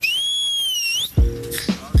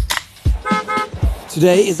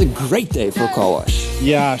Today is a great day for Carwash.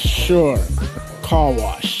 Yeah, sure.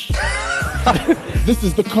 Carwash. This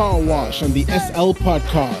is the Carwash on the SL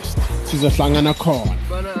podcast. Sizohlangana khona.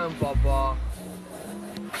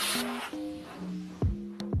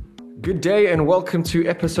 Good day and welcome to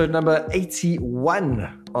episode number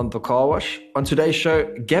 81 on the Carwash. On today's show,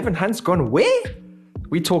 Gavin Hunt's gone where?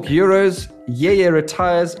 We talk Euros, Yeye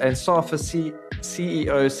retires, and COSAFA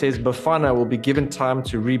CEO says Bafana will be given time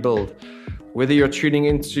to rebuild. Whether you're tuning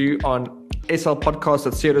into on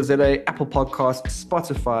slpodcast.co.za, Apple Podcasts,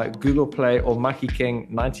 Spotify, Google Play, or Maki King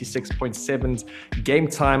 96.7's Game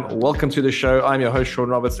Time, welcome to the show. I'm your host, Sean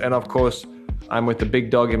Roberts, and of course, I'm with the big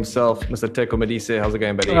dog himself, Mr. Teko Modise. How's it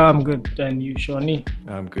going, buddy? I'm good. And you, Shawnee?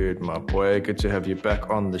 I'm good, my boy. Good to have you back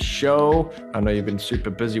on the show. I know you've been super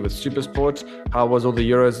busy with Supersport. How was all the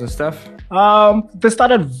Euros and stuff? They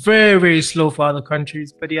started very, very slow for other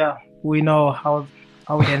countries, but yeah, we know how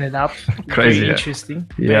it ended up. Crazy. Very interesting.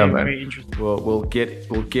 Yeah, man. Very interesting. Well, we'll get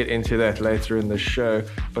into that later in the show.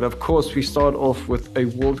 But of course, we start off with a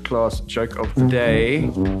world-class joke of the day.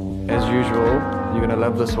 As usual, you're gonna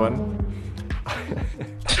love this one.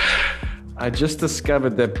 I just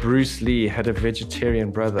discovered that Bruce Lee had a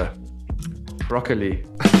vegetarian brother. Broccoli.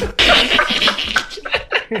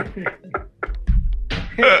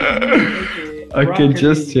 I can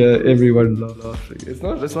just hear everyone laughing. It's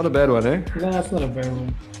not a bad one, eh? No, that's not a bad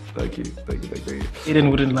one. Thank you. Aiden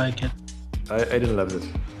wouldn't like it. Aiden loves it.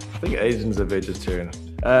 I think Aiden's a vegetarian.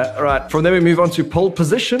 Right, from there we move on to pole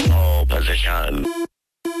position.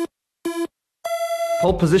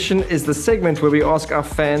 Pole position is the segment where we ask our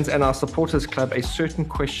fans and our supporters club a certain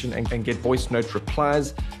question and get voice note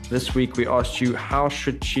replies. This week we asked you, how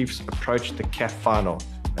should Chiefs approach the CAF final?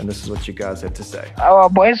 And this is what you guys had to say. Our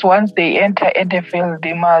boys, once they enter the field,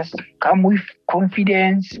 they must come with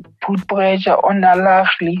confidence, put pressure on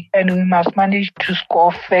Ahly, and we must manage to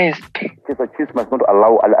score first. Kaizer Chiefs must not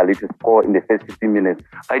allow Ahly to score in the first 15 minutes.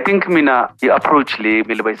 I think the approach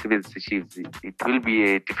by Chiefs, it will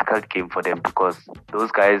be a difficult game for them because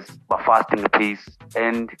those guys are fast in the pace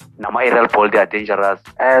and aerial ball, they are dangerous.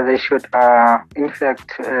 They should, in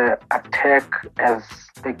fact, attack as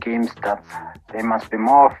the game starts. They must be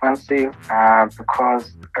more offensive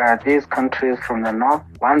because these countries from the north,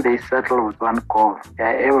 once they settle with one goal, they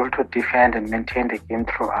are able to defend and maintain the game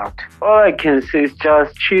throughout. All I can say is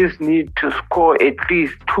just Chiefs need to score at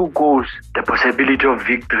least 2 goals. The possibility of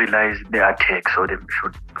victory lies in the attack, so they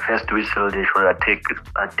should first whistle, they should attack.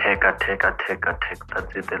 That's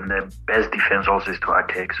it. And the best defense also is to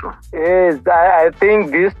attack. So yes, I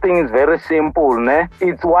think this thing is very simple. Ne?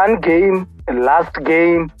 It's one game, last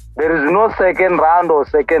game. There is no second round or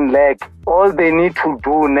second leg. All they need to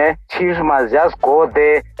do, Chiefs must just go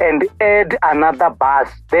there and add another bus.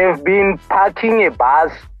 They've been parking a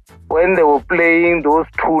bus when they were playing those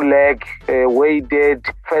 2 legs, weighted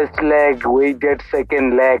first leg, weighted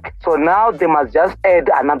second leg. So now they must just add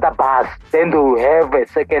another bus. Then they will have a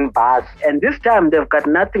second bus. And this time they've got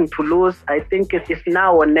nothing to lose. I think it's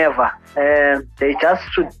now or never. They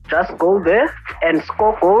should just go there and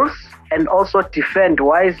score goals and also defend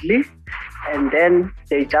wisely. And then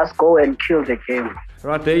they just go and kill the game.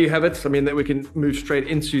 Right, there you have it. I mean, that we can move straight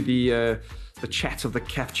into the chat of the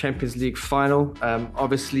CAF Champions League Final.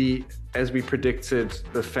 Obviously, as we predicted,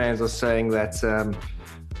 the fans are saying that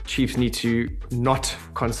Chiefs need to not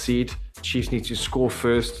concede. Chiefs need to score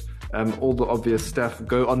first. All the obvious stuff.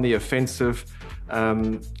 Go on the offensive.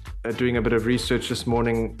 Doing a bit of research this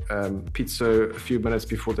morning, Pitso, a few minutes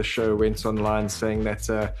before the show, went online saying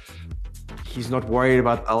that he's not worried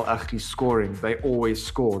about Ahly scoring. They always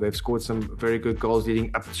score. They've scored some very good goals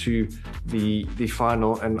leading up to the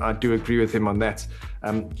final, and I do agree with him on that.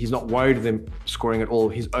 He's not worried of them scoring at all.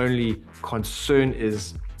 His only concern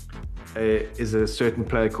is a certain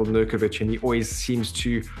player called Nurkovic, and he always seems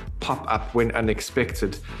to pop up when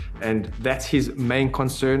unexpected. And that's his main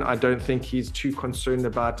concern. I don't think he's too concerned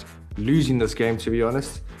about losing this game, to be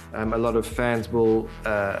honest. A lot of fans will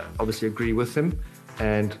obviously agree with him,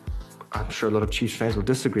 and I'm sure a lot of Chiefs fans will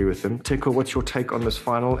disagree with him. Teko, what's your take on this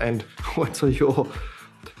final, and what are your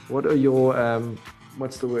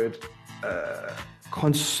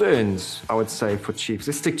concerns, I would say, for Chiefs?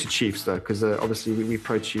 Let's stick to Chiefs though, because obviously we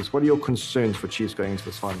pro Chiefs. What are your concerns for Chiefs going into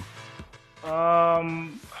this final?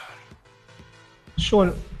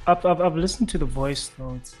 Sean, I've listened to the voice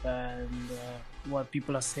notes and what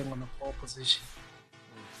people are saying on the pole position.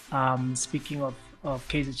 Speaking of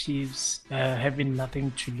Kaizer Chiefs having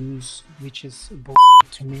nothing to lose, which is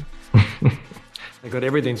bullshit to me. They got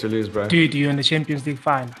everything to lose, bro. Dude, you're in the Champions League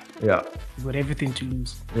final. Yeah. You got everything to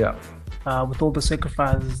lose. Yeah. with all the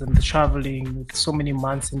sacrifices and the traveling, with so many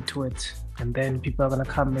months into it, and then people are going to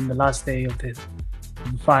come in the last day of the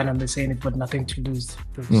final, they're saying it, but nothing to lose.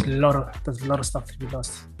 There's a lot of stuff to be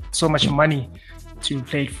lost. So much money to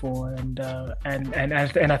play for, and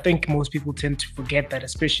I think most people tend to forget that,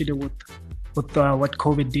 especially with what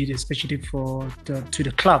COVID did, especially to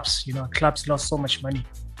the clubs. Clubs lost so much money,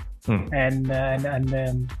 and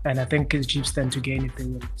I think Kaizer Chiefs stand to gain if they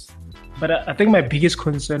win. But I think my biggest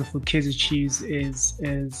concern for Kaizer Chiefs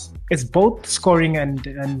is both scoring and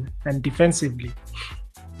defensively.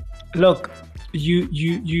 Look, you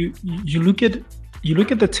look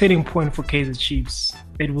at the turning point for Kaizer Chiefs.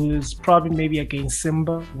 It was probably maybe against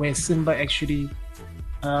Simba, where Simba actually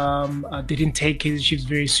didn't take Kaizer Chiefs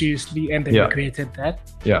very seriously, and they regretted that.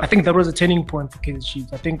 I think that was a turning point for Kaizer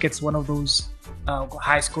Chiefs. I think it's one of those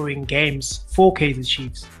high-scoring games for Kaizer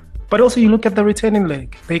Chiefs. But also, you look at the returning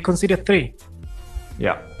leg; they conceded 3.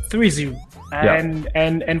 3-0.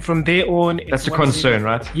 And from there on, that's a concern,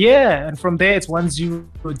 right? Yeah, and from there it's 1-0,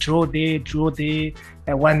 draw there,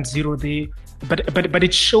 and 1-0 there. But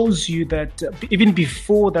it shows you that even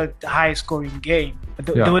before that high scoring game,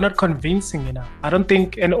 they were not convincing enough. I don't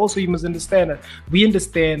think, and also you must understand that we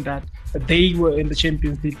understand that they were in the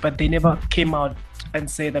Champions League, but they never came out and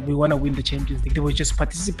say that we want to win the Champions League. They were just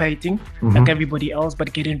participating like everybody else,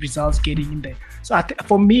 but getting results, getting in there. So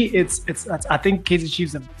for me, it's I think Kaizer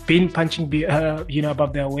Chiefs have been punching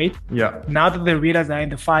above their weight. Now that the Raiders are in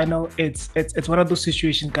the final, it's one of those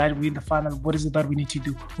situations, guys. We're in the final. What is it that we need to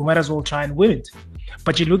do? We might as well try and win it.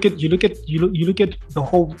 But you look at the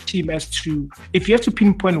whole team as to, if you have to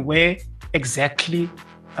pinpoint where exactly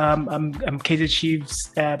Kaizer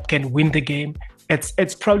Chiefs can win the game,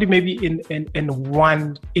 it's probably maybe in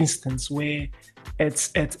one instance where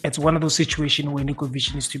it's one of those situations where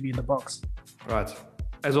Nurkovic needs to be in the box. Right.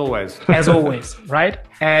 As always. As always, right?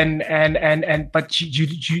 And but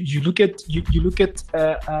you look at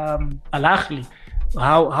Ahly,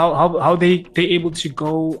 how they able to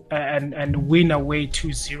go and win away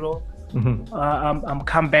 2-0,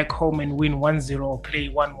 come back home and win 1-0 or play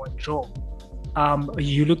 1-1 draw.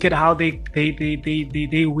 You look at how they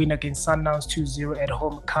win against Sundowns 2-0 at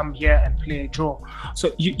home, come here and play a draw.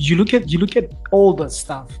 So you look at all that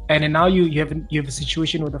stuff, and then now you have a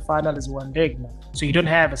situation where the final is one leg now, so you don't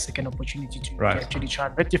have a second opportunity to actually try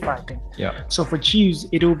and rectify things. So for Chiefs,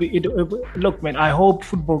 look, man, I hope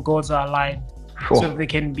football gods are aligned. So that they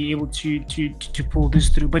can be able to pull this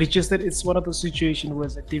through. But it's just that it's one of those situations where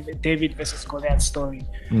the David versus Goliath story.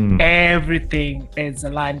 Everything is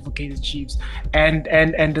aligned for Kaizer Chiefs. And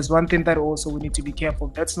there's one thing that also we need to be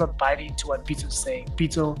careful. Let's not bite into what Pitso's saying.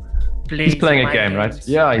 Pitso plays. He's playing a game, right?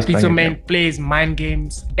 Yeah, he's playing a game. Plays mind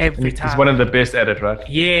games every time. He's one of the best at it, right?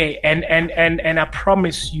 Yeah, and I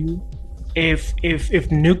promise you, if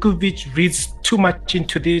Nurkovic reads too much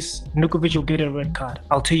into this, Nurkovic will get a red card.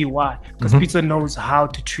 I'll tell you why. Because Pitso knows how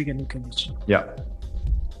to trigger Nurkovic.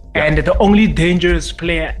 And the only dangerous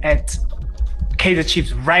player at Kaizer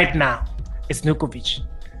Chiefs right now is Nurkovic.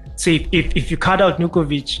 So if you cut out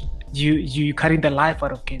Nurkovic, you're cutting the life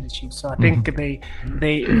out of Kaizer Chiefs. So I think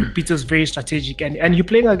Pitso's very strategic, and you're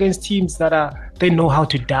playing against teams that they know how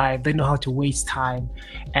to dive, they know how to waste time,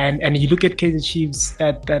 and you look at Kaizer Chiefs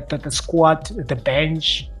at the squad, the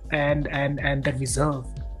bench, and the reserve.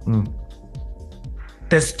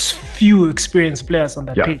 There's few experienced players on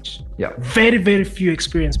that pitch. Very, very few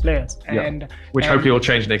experienced players, which hopefully will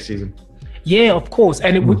change next season. Yeah, of course.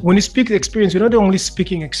 And when you speak experience, you're not only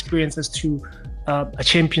speaking experience as to a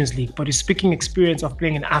Champions League, but you're speaking experience of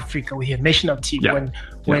playing in Africa with your national team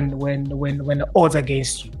when the odds are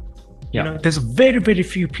against you. You know, there's very, very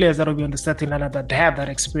few players that will be on the starting lineup that have that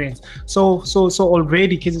experience. So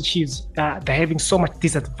already Kaizer Chiefs, they're having so much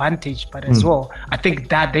disadvantage, but as well, I think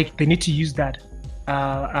that they need to use that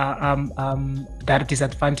that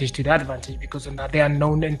disadvantage to the advantage, because they're a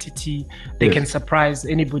known entity. They can surprise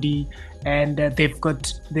anybody, and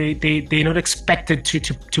they're not expected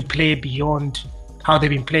to play beyond how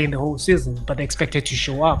they've been playing the whole season, but they're expected to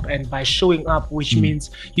show up. And by showing up, which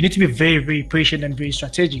means you need to be very, very patient and very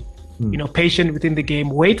strategic. You know, patient within the game.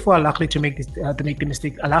 Wait for Ahly to make the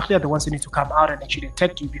mistake. Ahly are the ones who need to come out and actually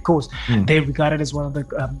attack you, because they're regarded as one of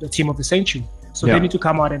the team of the century. So they need to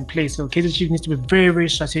come out and play. So Kaizer Chiefs needs to be very, very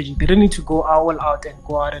strategic. They don't need to go all out and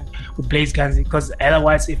go out and with blaze guns, because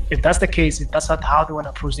otherwise, if that's the case, if that's not how they want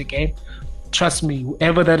to approach the game, trust me,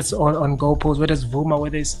 whoever that is on goal post, whether it's Vuma,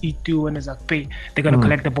 whether it's E2, and it's Akpe, they're going to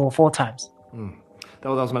collect the ball 4 times. That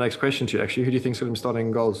was my next question to you, actually. Who do you think is going to be starting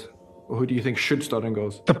in goals? Or who do you think should start in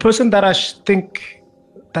goals? The person that I think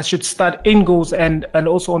that should start in goals and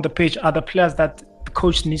also on the pitch are the players that the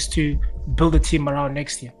coach needs to build a team around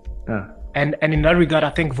next year. And in that regard, I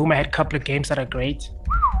think Vuma had a couple of games that are great.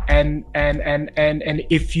 And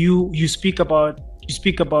if you speak about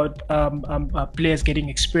players getting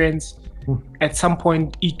experience, at some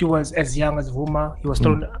point Itu was as young as Vuma.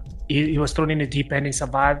 He was thrown in the deep end. He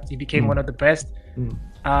survived. He became one of the best.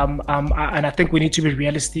 And I think we need to be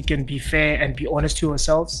realistic and be fair and be honest to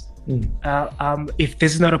ourselves. If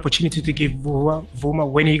this is not an opportunity to give Vuma,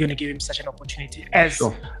 when are you going to give him such an opportunity as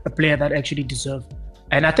a player that actually deserves?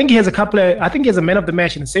 And I think he has a man of the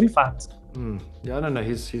match in the semi-finals. Yeah, I don't know.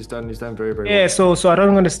 He's done very, very well. So I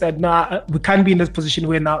don't understand. No, we can't be in this position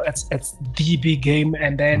where now it's the big game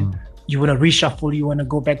and then you want to reshuffle, you want to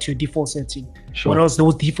go back to your default setting. Or else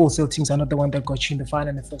those default settings are not the one that got you in the final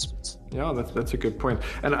in the first place. Yeah, that's a good point.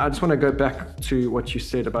 And I just want to go back to what you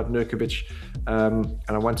said about Nurkovic. And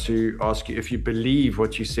I want to ask you if you believe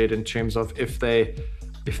what you said in terms of if they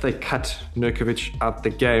cut Nurkovic out the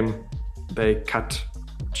game, they cut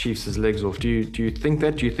Chiefs' legs off. Do you think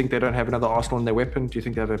that? Do you think they don't have another Arsenal in their weapon? Do you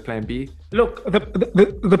think they have a plan B? Look,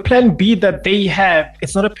 the plan B that they have,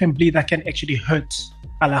 it's not a plan B that can actually hurt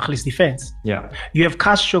Al-Ahly's defense. Yeah. You have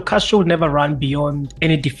Castro. Castro will never run beyond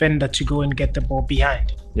any defender to go and get the ball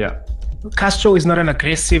behind. Yeah. Castro is not an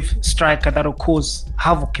aggressive striker that will cause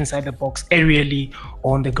havoc inside the box aerially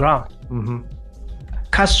or on the ground.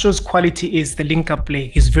 Castro's quality is the link-up play.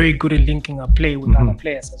 He's very good at linking up play with other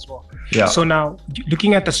players as well. Yeah. So now,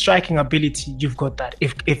 looking at the striking ability, you've got that.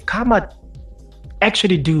 If Kama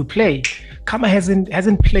actually do play, Kama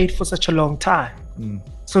hasn't played for such a long time.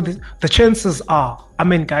 So the chances are, I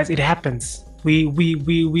mean, guys, it happens.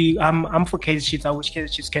 I'm for Kaizer Chiefs. I wish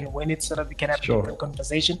Kaizer Chiefs can win it so that we can have a different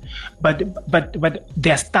conversation. But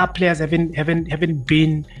their star players haven't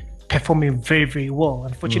been performing very, very well.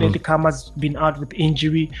 Unfortunately, Kama's been out with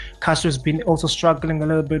injury. Castro's been also struggling a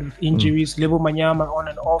little bit with injuries. Lebo Manyama on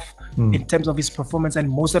and off in terms of his performance, and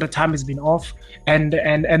most of the time he's been off. And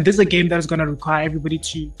this is a game that is going to require everybody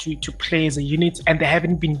to play as a unit, and they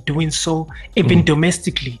haven't been doing so even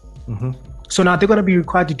domestically. So now they're going to be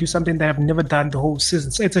required to do something that I've never done the whole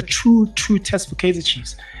season. So it's a true test for Kaizer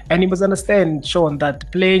Chiefs. And you must understand, Sean, that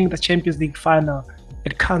playing the Champions League final,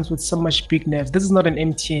 it comes with so much big nerves. This is not an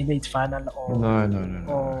MTN8 final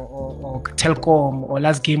or Telkom or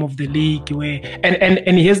last game of the league.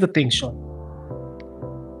 And here's the thing, Sean.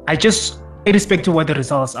 Irrespective of what the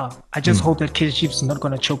results are, I just hope that Kaizer Chiefs is not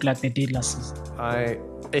going to choke like they did last season. I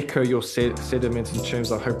echo your sentiments in terms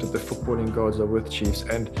of I hope that the footballing gods are with Chiefs.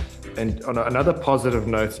 And on another positive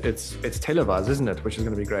note, it's televised, isn't it? Which is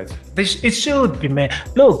going to be great. It should be, man.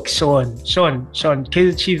 Look, Sean,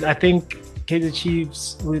 Kaizer Chiefs, I think Kaizer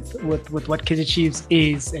Chiefs with what Kaizer Chiefs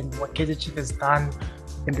is and what Kaizer Chiefs has done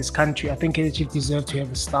in this country, I think Kaizer Chiefs deserve to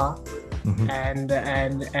have a star.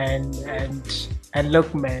 And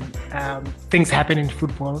look, man, things happen in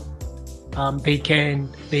football. They can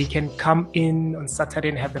come in on Saturday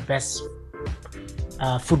and have the best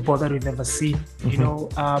football that we've ever seen.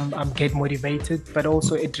 Get motivated, but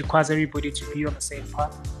also it requires everybody to be on the same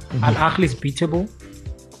path. Al-Ahly is beatable.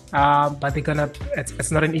 But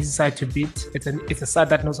it's not an easy side to beat. It's a side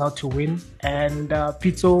that knows how to win, and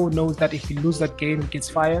Pitso knows that if he loses that game, he gets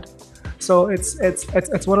fired. So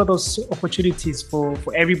it's one of those opportunities for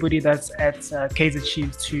everybody that's at Kaizer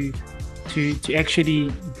Chiefs to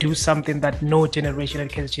actually do something that no generation at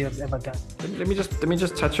Kaizer Chiefs has ever done. Let me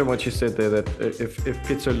just touch on what you said there, that if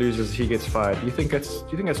Pitso loses, he gets fired. Do you think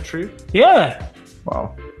that's true? Yeah.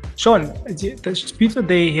 Wow. Sean, the Pitso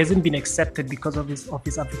Day hasn't been accepted because of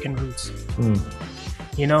his African roots.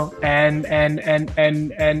 And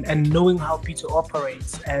knowing how Pitso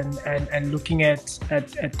operates and looking at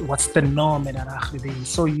what's the norm at Ahly. They're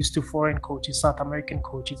so used to foreign coaches, South American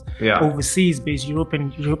coaches, overseas based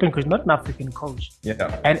European coach, not an African coach.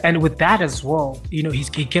 And with that as well, he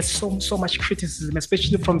gets so much criticism,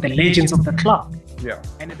 especially from the legends of the club.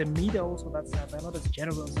 And the media also, that's not as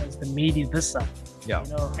generous as the media this side.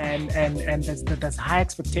 And there's high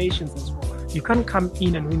expectations as well. You can't come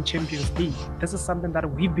in and win Champions League. This is something that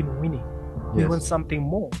we've been winning. We want something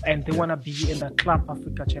more, and they want to be in the Club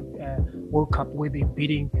Africa World Cup where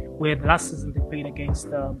where last season they played against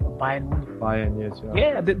Bayern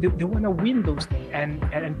Munich. They want to win those things, and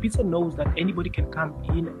Pitso knows that anybody can come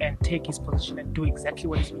in and take his position and do exactly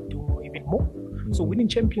what he's been doing or even more. So winning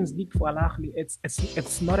Champions League for Al-Ahly,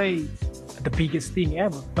 it's not the biggest thing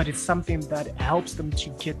ever, but it's something that helps them to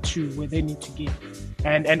get to where they need to get.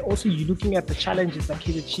 And also you're looking at the challenges that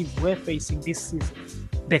Kaizer Chiefs were facing this season.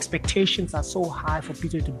 The expectations are so high for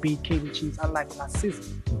Peter to beat Kaizer Chiefs, unlike last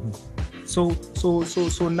season. So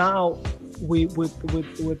now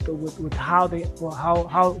with how they or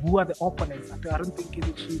how who are the opponents. I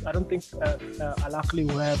don't think Al-Ahly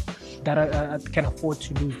will have that can afford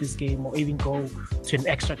to lose this game or even go to an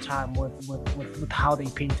extra time with how they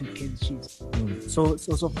painted Kaizer Chiefs. So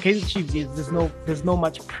for Kaizer Chiefs, there's no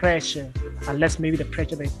much pressure, unless maybe the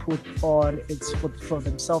pressure they put on it's for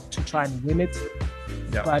themselves to try and win it.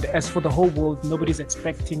 Yeah. But as for the whole world, nobody's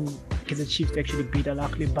expecting Kaizer Chiefs to actually beat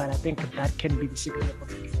Al-Ahly, but I think that can be the secret of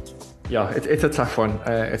the game. Yeah, it's a tough one.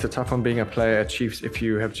 It's a tough one being a player at Chiefs if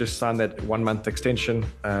you have just signed that 1 month extension,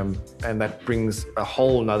 and that brings a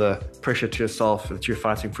whole nother pressure to yourself that you're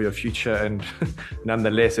fighting for your future. And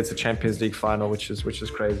nonetheless, it's a Champions League final, which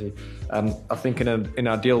is crazy. I think in an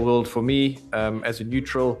ideal world for me, as a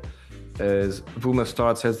neutral, as Vuma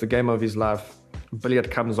starts, has the game of his life.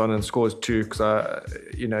 Billiard comes on and scores 2 because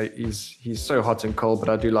he's so hot and cold, but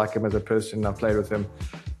I do like him as a person. I've played with him,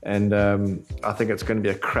 and I think it's going to be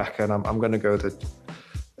a cracker. And I'm going to go with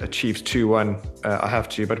a Chiefs 2-1. I have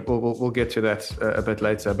to, but we'll get to that a bit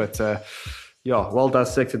later. But well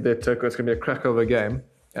dissected there, Teko. It's going to be a cracker of a game.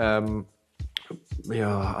 I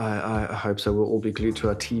hope so. We'll all be glued to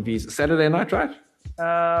our TVs. Saturday night, right?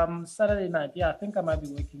 Saturday night. Yeah, I think I might be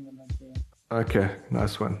working on that day. Okay,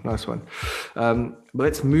 nice one. But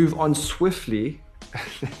let's move on swiftly.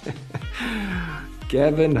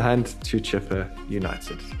 Gavin Hunt to Chipper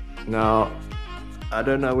United. Now, I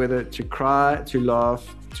don't know whether to cry, to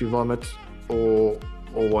laugh, to vomit, or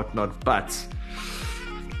whatnot, but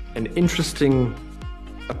an interesting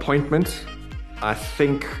appointment. I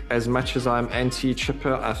think, as much as I'm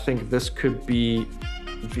anti-Chipper, I think this could be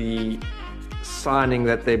the signing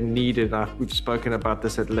that they've needed. We've spoken about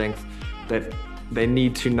this at length, that they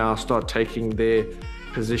need to now start taking their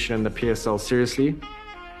position in the PSL seriously.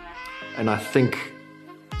 And I think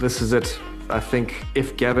this is it. I think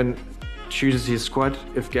if Gavin chooses his squad,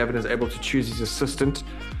 if Gavin is able to choose his assistant,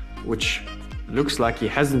 which looks like he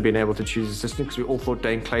hasn't been able to choose his assistant because we all thought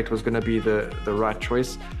Dane Clayton was going to be the right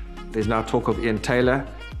choice. There's now talk of Ian Taylor,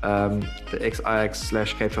 the ex-Ajax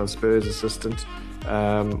 / Cape Town Spurs assistant,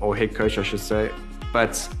 or head coach, I should say.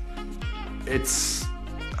 But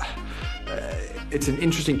it's an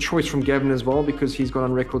interesting choice from Gavin as well, because he's gone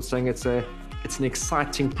on record saying it's an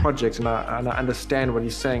exciting project, and I understand what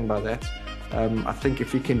he's saying by that. I think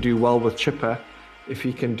if he can do well with Chipper, if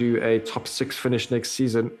he can do a top 6 finish next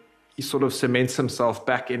season, he sort of cements himself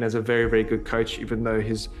back in as a very, very good coach, even though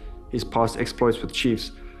his past exploits with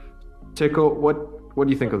Chiefs. Teko, what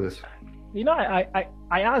do you think of this? I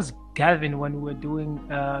asked Gavin when we were doing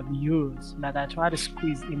the Euros, that I tried to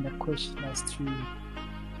squeeze in the question as to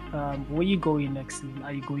where you going next season?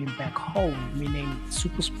 Are you going back home, meaning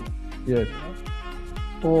SuperSport? Yes.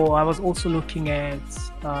 Or I was also looking at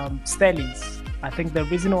Stellies. I think the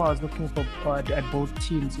reason why I was looking for at both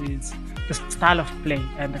teams is the style of play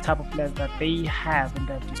and the type of players that they have in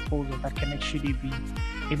their disposal that can actually be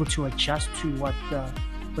able to adjust to what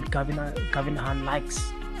Gavin Hunt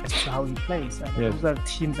likes as to how he plays. And those are the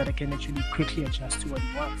teams that can actually quickly adjust to what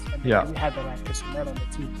he wants. And we have the right personnel on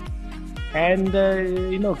the team. And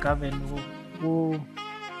Gavin, who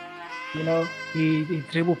he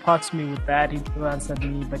dribble past me with that. He answered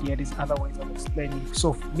me, but he had his other ways of explaining.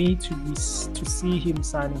 So for me to see him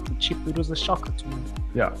signing to Chip, it was a shocker to me.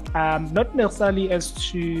 Yeah. Not necessarily as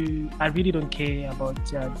to, I really don't care about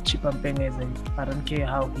Chip Mpengeze. I don't care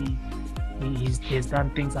how he's done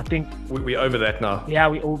things. I think we're over that now. Yeah,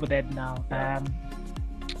 we're over that now.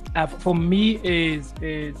 For me, is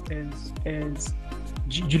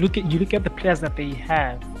you look at the players that they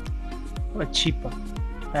have are cheaper,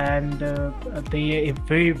 and they are a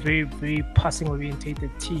very, very, very passing orientated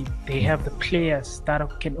team. They have the players that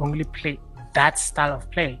can only play that style of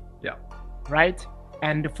play. Yeah. Right?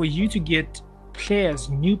 And for you to get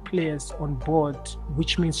new players on board,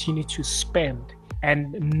 which means you need to spend.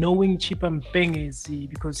 And knowing Chipper Mpengeze,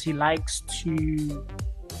 because he likes to,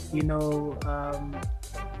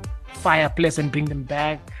 fire players and bring them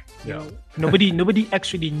back. Yeah. Nobody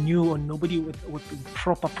actually knew, or nobody with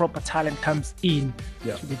proper talent comes in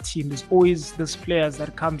to the team. There's always those players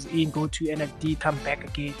that comes in, go to NFD, come back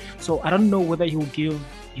again. So I don't know whether he'll be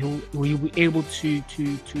able to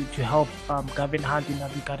help Gavin Hunt in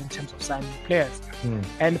that regard in terms of signing players.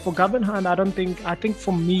 And for Gavin Hunt, I think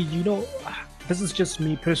for me, this is just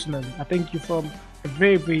me personally. I think you're from a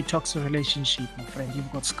very, very toxic relationship, my friend.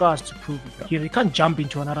 You've got scars to prove it. You can't jump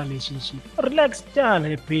into another relationship. Relax down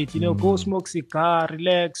a bit, go smoke cigar,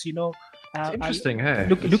 relax, Interesting, hey?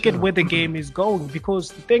 Look at where the game is going,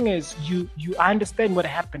 because the thing is, I understand what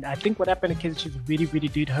happened. I think what happened at Kaizer Chiefs really, really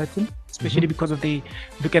did hurt him, especially because of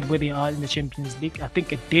look at where they are in the Champions League. I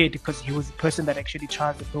think it did because he was the person that actually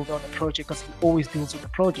tried to build on the project, because he always deals with the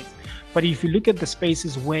project. But if you look at the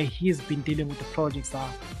spaces where he has been dealing with the projects,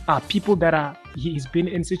 are people that he's been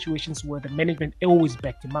in situations where the management always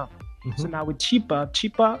backed him up. So now with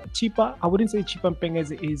Chipa, I wouldn't say Chipa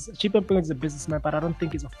Mpenge is a businessman, but I don't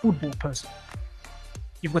think he's a football person.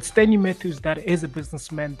 You've got Stanley Matthews, that is a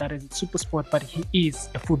businessman, that is a super sport, but he is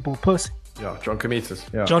a football person. Yeah, John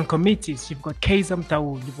Comitis. Yeah. John Comitis. You've got Kaizer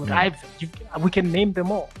Chiefs, you've got Ivan. We can name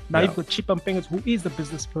them all. Now you've got Chipa Mpenge, who is the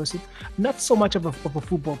business person, not so much of a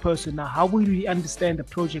football person. Now, how will we understand the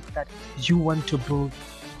project that you want to build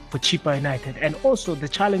for Chipa United? And also the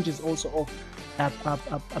challenge is also of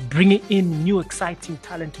bringing in new exciting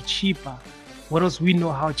talent to Chipa, whereas we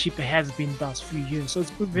know how Chipa has been the last few years. So it's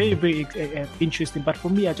very, very interesting. But for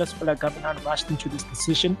me, I just feel like Gavin Hunt rushed into this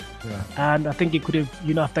decision. And I think he could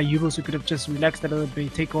have, after Euros, he could have just relaxed a little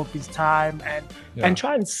bit, take off his time and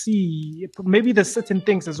try and see maybe there's certain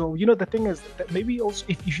things as well. The thing is that maybe also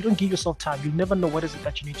if you don't give yourself time, you never know what is it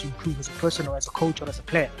that you need to improve as a person or as a coach or as a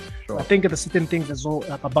player. Sure. I think there's certain things as well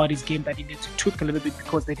about his game that he needs to tweak a little bit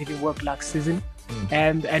because they didn't work last season.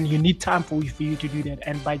 And you need time for you to do that.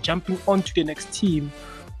 And by jumping onto the next team,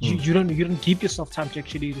 you don't give yourself time to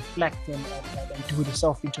actually reflect and do the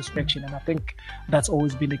self-introspection. And I think that's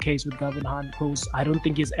always been the case with Gavin Hunt, because I don't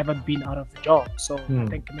think he's ever been out of the job. So I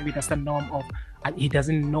think maybe that's the norm of he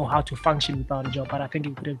doesn't know how to function without a job. But I think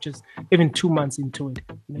he could have just, even 2 months into it,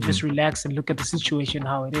 just relax and look at the situation,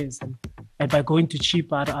 how it is. And by going to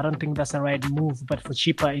Chipa, I don't think that's the right move. But for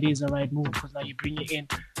Chipa, it is a right move, because now you're bringing in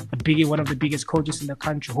one of the biggest coaches in the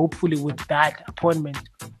country. Hopefully with that appointment,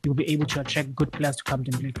 you'll be able to attract good players to come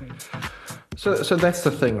to play for you. So that's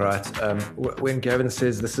the thing, right? When Gavin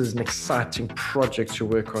says this is an exciting project to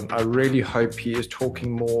work on, I really hope he is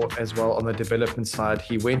talking more as well on the development side.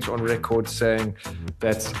 He went on record saying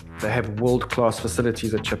that they have world-class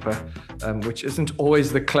facilities at Chippa, which isn't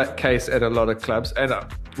always the case at a lot of clubs. And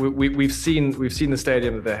we've seen the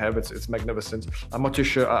stadium that they have. It's magnificent. I'm not too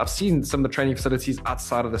sure. I've seen some of the training facilities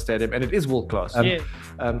outside of the stadium, and it is world-class.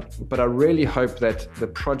 But I really hope that the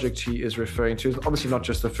project he is referring to is obviously not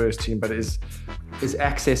just the first team, but is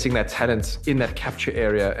accessing that talent in that capture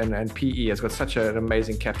area, and PE has got such an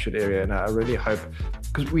amazing captured area, and I really hope,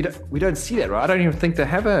 because we don't see that, right? I don't even think they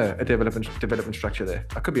have a development structure there.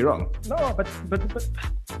 I could be wrong. No, but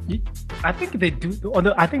I think they do.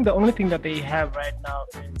 I think the only thing that they have right now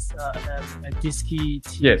is a Diski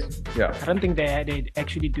team. Yes, yeah. I don't think they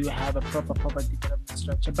actually do have a proper development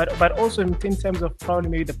structure. But also in terms of probably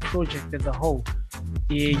maybe the project as a whole,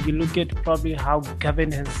 you look at probably how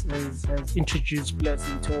Gavin has introduced players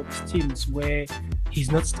into all these teams, where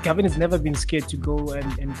Gavin has never been scared to go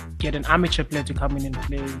and get an amateur player to come in and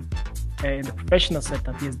play in the professional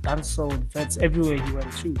setup. He has done so. That's everywhere he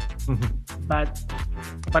went to. But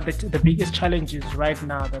the biggest challenges right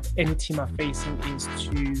now that any team are facing is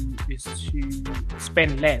to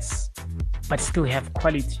spend less but still have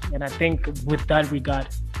quality. And I think with that regard,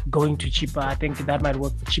 going to Chipa, I think that might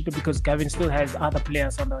work for Chipa, because Gavin still has other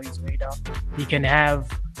players under his radar. He can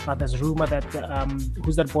have, there's rumor that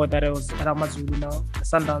who's that boy that was at Amazulu now, the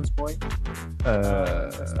Sundowns boy,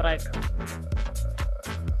 the striker.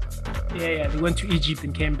 Yeah, he went to Egypt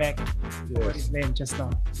and came back. What his name just now?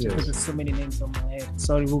 Yes. Because there's so many names on my head.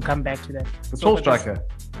 Sorry, we'll come back to that. The tall striker?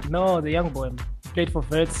 No, the young boy. He played for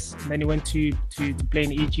Verts, and then he went to play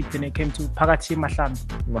in Egypt, and he came to Pagati Mahlambi.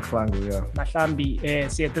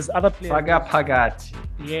 So there's other players. Pagati.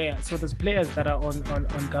 Yeah, so there's players that are on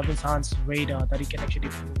Gavin Hunt's radar that he can actually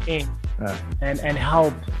bring in and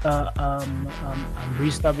help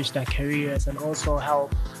reestablish their careers, and also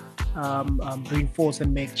help reinforce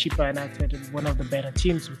and make Chipa United one of the better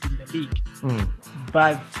teams within the league.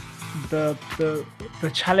 But the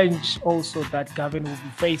challenge also that Gavin will be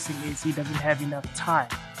facing is he doesn't have enough time.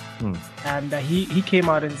 And he came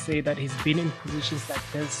out and said that he's been in positions like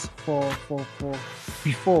this for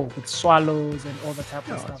before, with Swallows and all the type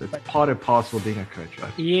of stuff. So it's part and parcel of being a coach,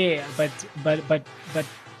 right? Yeah, but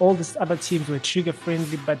all these other teams were trigger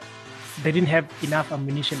friendly, but they didn't have enough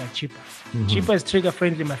ammunition like Chipa. Chipa is trigger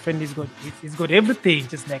friendly, my friend. He's got everything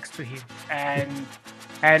just next to him,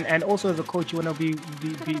 and also as a coach, you want to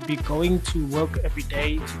be going to work every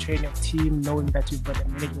day to train your team, knowing that you've got a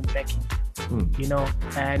management backing,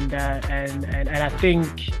 and I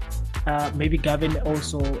think maybe Gavin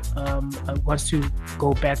also wants to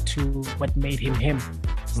go back to what made him him.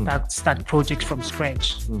 start projects from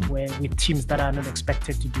scratch, where with teams that are not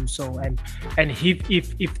expected to do so, and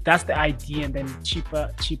if that's the idea, then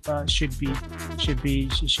cheaper should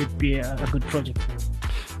be a good project.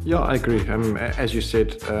 Yeah, I agree. As you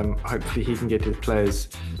said, hopefully he can get his players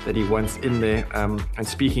that he wants in there. And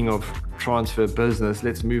speaking of transfer business,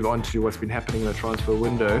 let's move on to what's been happening in the transfer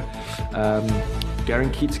window.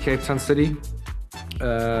 Garen keeps Cape Town City,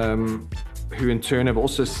 who in turn have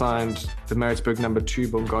also signed the Maritzburg number 2,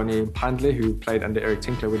 Bongani Pandle, who played under Eric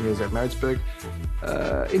Tinkler when he was at Maritzburg.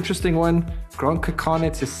 Interesting one. Grant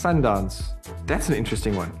Kakane to Sundowns. That's an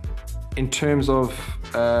interesting one. In terms of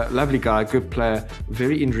lovely guy, good player,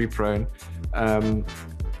 very injury prone.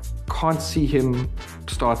 Can't see him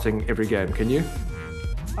starting every game, can you?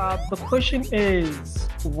 The question is,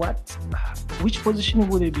 which position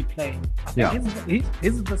will he be playing? I think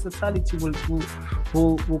his versatility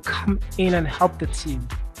will come in and help the team.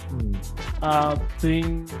 I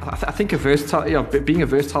think being a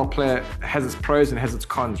versatile player has its pros and has its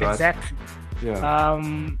cons, right? Exactly. Yeah.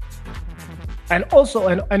 And also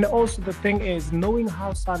the thing is, knowing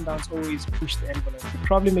how Sundowns always push the envelope, you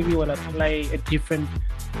probably maybe want to play a different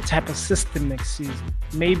type of system next season.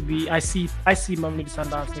 Maybe I see Mamelodi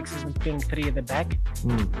Sundowns next season playing 3 at the back,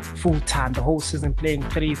 full time, the whole season playing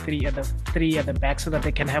 3 at the back, so that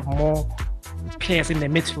they can have more players in the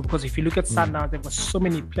midfield. Because if you look at Sundowns, there were so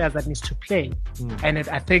many players that needs to play, and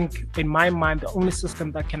I think in my mind, the only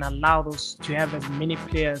system that can allow those to have as many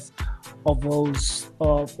players of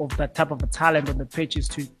that type of a talent on the pitch is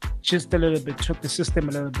to just a little bit trick the system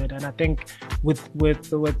a little bit. And I think with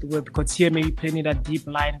Coetzee maybe playing that deep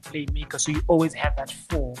line playmaker, so you always have that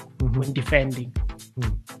 4 when defending.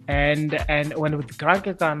 And when with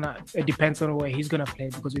Grankekana, it depends on where he's gonna play,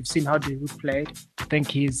 because we've seen how Dawood played. I think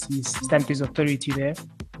he's stamped his authority there.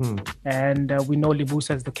 And we know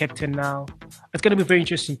Libusa is the captain now. It's gonna be very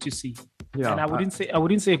interesting to see. Yeah, and I wouldn't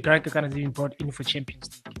say Grankekana is even brought in for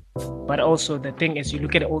Champions League. But also the thing is, you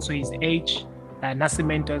look at also his age.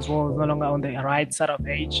 Nascimento as well is no longer on the right side of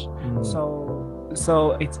age.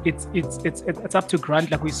 So it's up to Grant.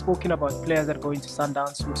 Like we've spoken about players that go into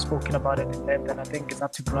Sundowns, we've spoken about it in depth, and I think it's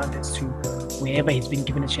up to Grant as to wherever he's been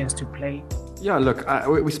given a chance to play. Yeah, look,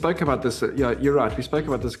 we spoke about this. Yeah, you're right. We spoke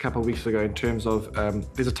about this a couple of weeks ago in terms of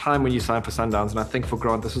there's a time when you sign for Sundowns, and I think for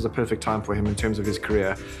Grant this was a perfect time for him in terms of his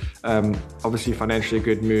career. Obviously, financially a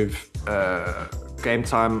good move. Game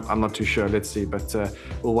time, I'm not too sure. Let's see, but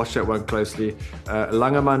we'll watch that one closely.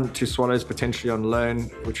 Langerman to Swallows potentially on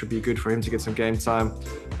loan, which would be good for him to get some game time.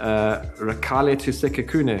 Rakale to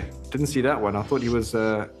Sekekune. Didn't see that one. I thought he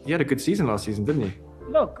had a good season last season, didn't he?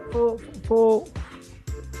 Look,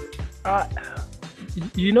 I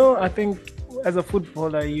think as a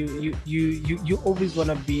footballer, you always want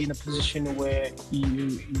to be in a position where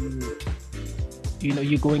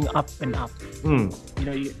you're going up and up. And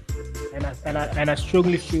I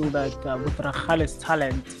strongly feel that with Rakale's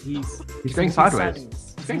talent, he's going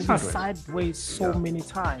sideways. He's going sideways so many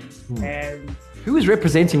times. And who is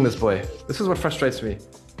representing this boy? This is what frustrates me.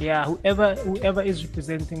 Yeah, whoever is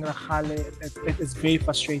representing Rakale, it's very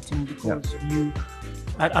frustrating, because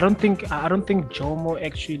I don't think Jomo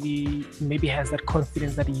actually maybe has that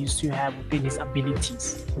confidence that he used to have within his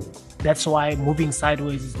abilities. That's why moving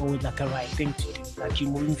sideways is always like a right thing to do. Like you're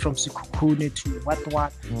moving from Sekukune to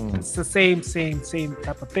what. It's the same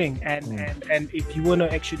type of thing. And if you want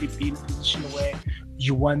to actually be in a position where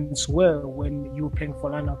you once were when you were playing for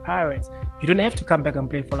Orlando Pirates, you don't have to come back and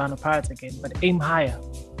play for Orlando Pirates again, but aim higher.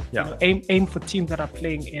 Yeah. Aim for teams that are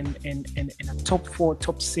playing in a top 4,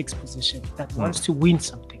 top 6 position that wants to win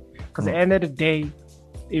something. Because at the end of the day,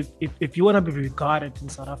 if you want to be regarded in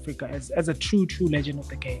South Africa as a true legend of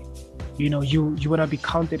the game, you want to be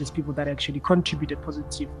counted as people that actually contributed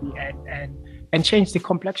positively and change the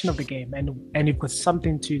complexion of the game, and you've got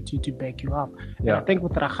something to back you up. Yeah. And I think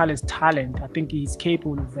with Rakale's talent, I think he's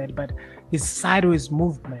capable of that, but his sideways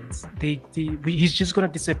movements, he's just going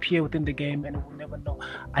to disappear within the game, and we'll never know.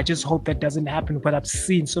 I just hope that doesn't happen, but I've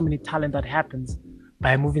seen so many talent that happens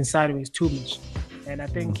by moving sideways too much. And I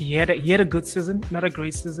think he had a good season, not a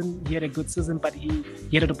great season. He had a good season, but he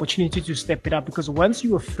had an opportunity to step it up, because once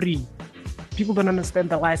you are free, people don't understand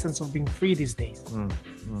the license of being free these days.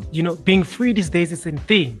 Being free these days is a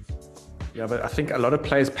thing. Yeah, but I think a lot of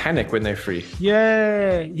players panic when they're free.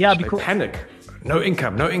 Yeah, because they panic. No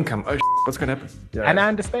income. Oh, what's going to happen? Yeah. And I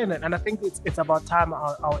understand that, and I think it's about time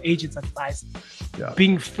our agents advise. Yeah.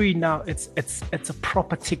 Being free now, it's a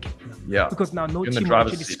proper ticket now. Yeah. Because now no team will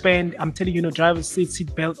actually spend. I'm telling you, driver's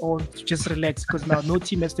seat belt on, just relax. Because now no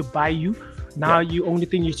team has to buy you. Now you only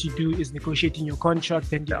thing you should do is negotiating your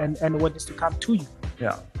contract and what is to come to you.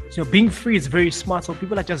 Yeah. So being free is very smart. So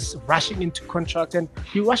people are just rushing into contract, and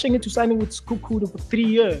you're rushing into signing with Skukuda for 3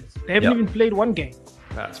 years. They haven't even played one game.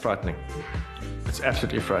 That's frightening. It's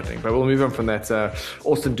absolutely frightening. But we'll move on from that.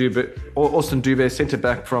 Austin Dube, centre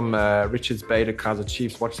back from Richards Bay to Kaizer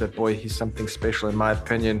Chiefs. Watch that boy. He's something special in my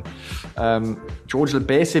opinion. George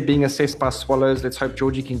Lebese being assessed by Swallows. Let's hope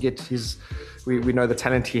Georgie can get his... We know the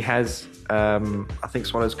talent he has. I think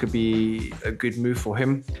Swallows could be a good move for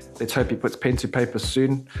him. Let's hope he puts pen to paper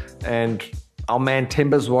soon. And our man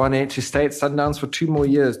Themba Zwane to stay at Sundowns for 2 more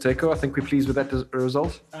years. Teko, I think we're pleased with that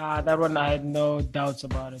result. That one, I had no doubts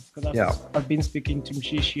about it. Because I've been speaking to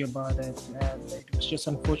Mshishi about it. And it was just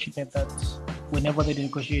unfortunate that whenever the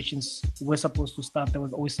negotiations were supposed to start, there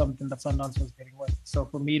was always something that Sundowns was getting wrong. So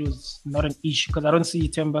for me, it was not an issue. Because I don't see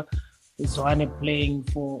Themba Zwane playing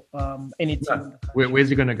for any team. No. Where's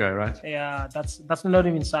he going to go, right? Yeah, that's not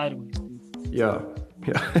even sideways. Yeah.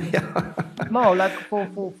 No, like for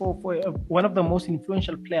one of the most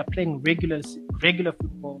influential player playing regular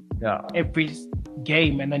football every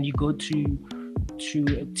game, and then you go to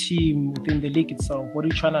a team within the league itself. What are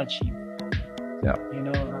you trying to achieve? Yeah, you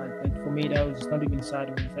know, for me that was not even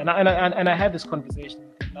sideways. And I had this conversation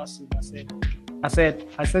with him last week. I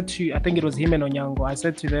said to, I think it was him and Onyango. I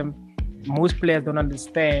said to them, most players don't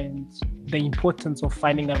understand the importance of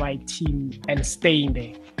finding the right team and staying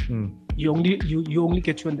there. You only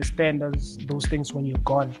get to understand those things when you're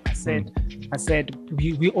gone. I said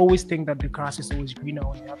we always think that the grass is always greener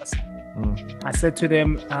on the other side. I said to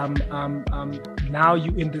them, now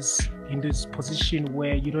you in this position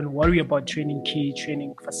where you don't worry about training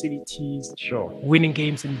facilities, winning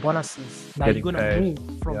games and bonuses. Now you're gonna move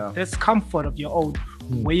from this comfort of your own,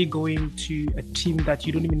 where you're going to a team that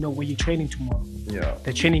you don't even know where you're training tomorrow.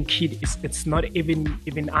 The training kit it's not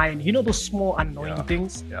even iron. You know those small annoying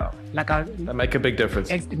things. Like that make a big difference.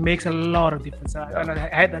 It makes a lot of difference. And I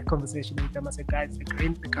had that conversation with them. I said, guys,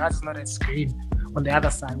 the grass is not as green on the other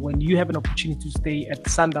side. When you have an opportunity to stay at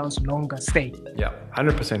Sundowns longer, stay.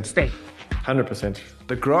 100%. Stay. 100%.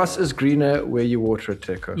 The grass is greener where you water it,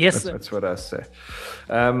 Teko. Yes, that's what I say.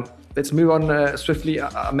 Let's move on swiftly.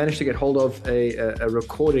 I managed to get hold of a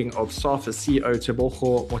recording of SAFA's CEO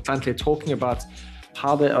Tebogo Motlanthe talking about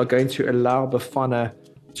how they are going to allow Bafana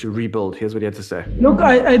to rebuild. Here's what he had to say. Look,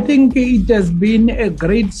 I think it has been a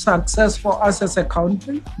great success for us as a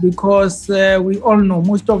country because we all know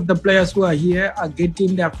most of the players who are here are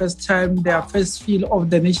getting their first feel of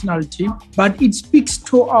the national team. But it speaks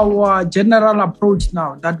to our general approach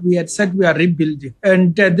now that we had said we are rebuilding.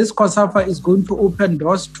 And this COSAFA is going to open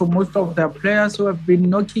doors to most of the players who have been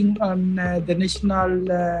knocking on the national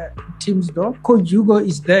team's door. Coach Hugo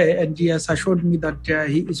is there and he has assured me that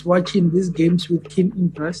he is watching these games with keen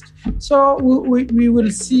interest. So we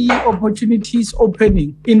will see opportunities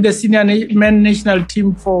opening in the senior men national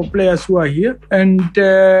team for players who are here. And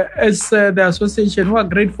as the association, we are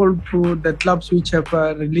grateful to the clubs which have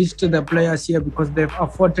released the players here because they've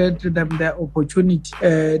afforded them the opportunity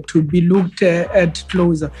to be looked at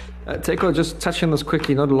closer. Teko, just touching on this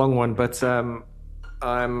quickly, not a long one, but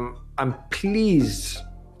I'm pleased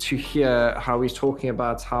to hear how he's talking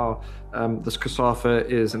about how this COSAFA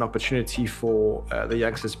is an opportunity for the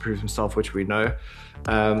youngsters to prove himself, which we know.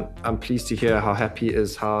 I'm pleased to hear how happy he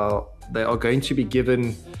is, how they are going to be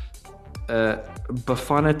given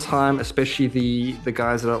Bafana time, especially the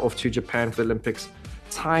guys that are off to Japan for the Olympics,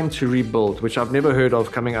 time to rebuild, which I've never heard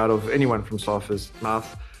of coming out of anyone from SAFA's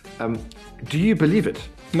mouth. Do you believe it?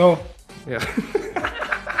 No. Yeah.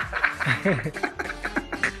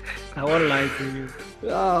 I won't lie to you.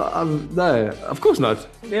 No, of course not.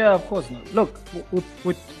 Yeah, of course not. Look,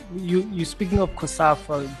 with you speaking of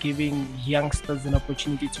COSAFA giving youngsters an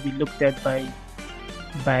opportunity to be looked at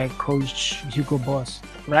by Coach Hugo Boss,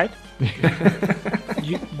 right?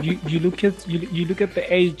 you look at the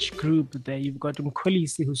age group there. You've got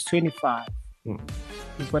Mkolisi, who's 25.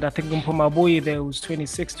 You've got I think Mpomaboye there, who's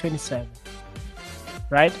 26, 27.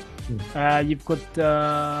 Right? You've got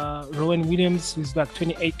Rowan Williams, who's like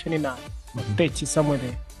 28, 29. 30 somewhere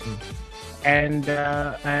there, and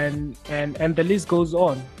the list goes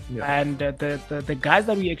on. And the guys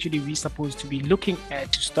that we're supposed to be looking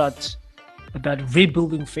at to start that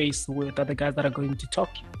rebuilding phase with are the guys that are going to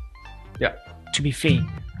Tokyo. To be fair,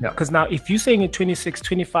 because now if you're saying 26,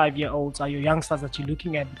 25 year olds are your youngsters that you're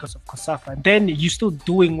looking at because of COSAFA, and then you're still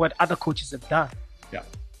doing what other coaches have done.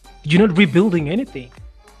 You're not rebuilding anything.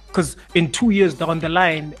 Because in 2 years down the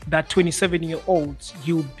line, that 27-year-olds,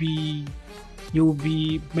 you'll be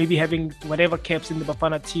maybe having whatever caps in the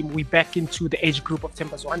Bafana team. We're back into the age group of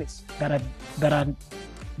Themba Zwanes that are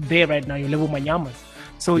there right now, your level Manyamas.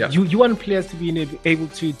 So you want players to be able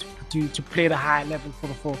to to play the high level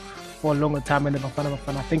for a longer time in the Bafana.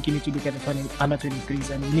 I think you need to look at the under 23s,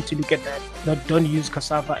 and you need to look at that. Don't use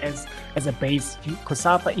COSAFA as a base.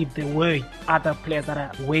 COSAFA, if there were other players that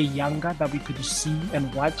are way younger that we could see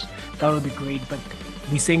and watch, that would be great. But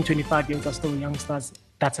we're saying 25 years are still youngsters.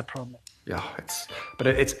 That's a problem. Yeah,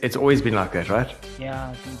 it's always been like that, right? Yeah,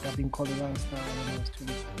 I think I've been called a youngster when I was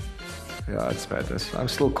 25. Yeah, it's madness. I'm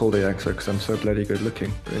still called a youngster because I'm so bloody good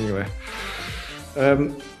looking. But anyway.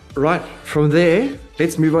 Right, from there,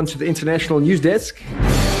 let's move on to the international news desk.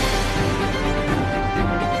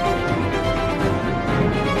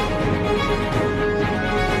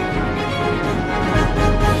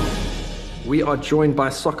 We are joined by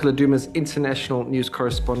Soccer Laduma's international news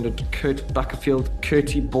correspondent, Kurt Buckerfield.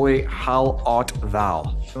 Kurtie boy, how art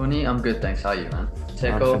thou? Shawnee, I'm good, thanks. How are you, man?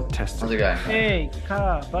 Teko, fantastic. How's it going? Hey,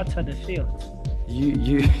 car, butter the field.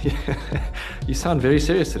 You sound very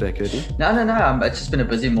serious today, Kurtie. No. It's just been a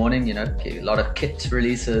busy morning, you know, a lot of kit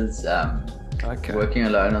releases. Okay. Working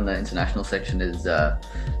alone on the international section is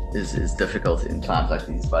difficult in times like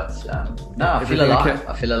these, but I feel alive. Okay?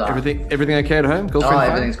 I feel alive. Everything okay at home? Girlfriend fine?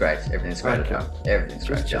 Everything's great. Everything's great Okay. at home. Everything's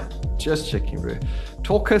great, yeah. Just checking, bro.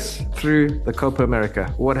 Talk us through the Copa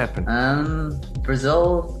America. What happened?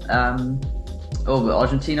 Brazil,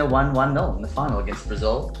 Argentina won 1-0 in the final against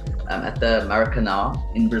Brazil at the Maracanã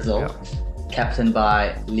in Brazil, captained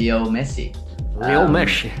by Leo Messi.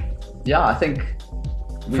 Messi. Yeah, I think...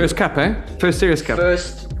 First cap, eh? First serious cap.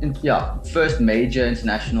 First major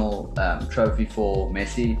international trophy for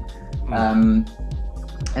Messi.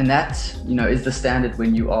 And that, you know, is the standard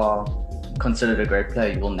when you are considered a great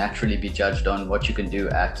player. You will naturally be judged on what you can do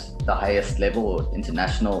at the highest level or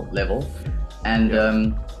international level.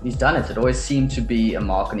 And he's done it. It always seemed to be a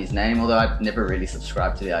mark on his name, although I'd never really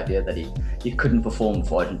subscribed to the idea that he couldn't perform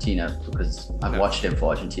for Argentina, because I've watched him for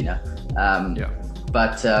Argentina.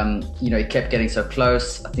 But, you know, he kept getting so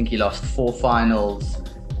close. I think he lost 4 finals,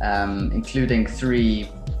 including 3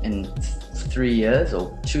 in 3 years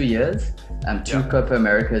or 2 years. 2 Copa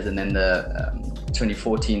Americas and then the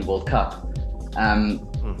 2014 World Cup.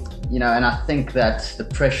 You know, and I think that the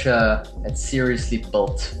pressure had seriously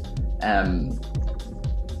built,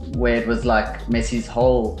 where it was like Messi's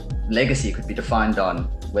whole legacy could be defined on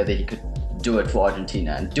whether he could do it for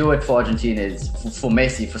Argentina. And do it for Argentina is, for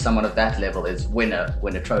Messi, for someone of that level, is win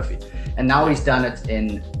a trophy. And now he's done it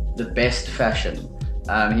in the best fashion.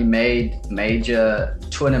 He made major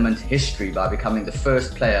tournament history by becoming the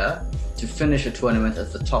first player to finish a tournament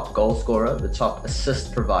as the top goal scorer, the top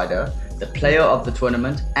assist provider, the player of the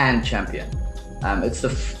tournament, and champion. It's the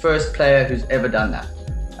first player who's ever done that.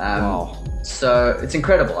 Wow. So it's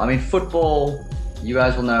incredible. I mean, football, you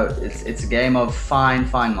guys will know, it's a game of fine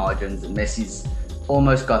margins, and Messi's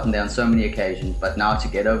almost gotten there on so many occasions, but now to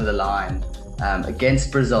get over the line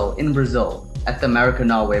against Brazil, in Brazil, at the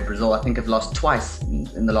Maracanã, where Brazil, I think, have lost twice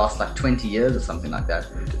in the last 20 years or something like that.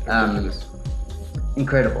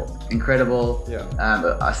 Incredible.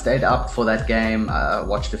 Yeah. I stayed up for that game. I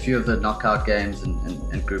watched a few of the knockout games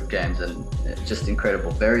and group games, and just incredible.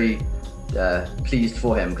 Very pleased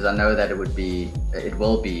for him, because I know that it will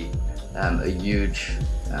be a huge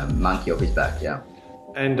monkey off his back. Yeah.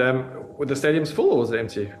 And were the stadiums full or was it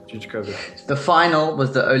empty due to COVID? The final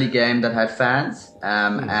was the only game that had fans,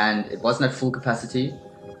 and it wasn't at full capacity,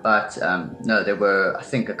 but no, there were, I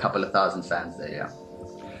think, a couple of thousand fans there. Yeah.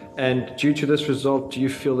 And due to this result, do you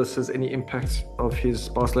feel this has any impact of his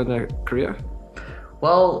Barcelona career?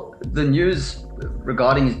 Well, the news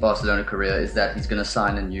regarding his Barcelona career is that he's going to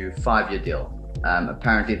sign a new 5-year deal.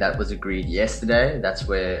 Apparently that was agreed yesterday. That's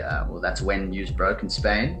when news broke in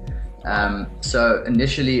Spain. So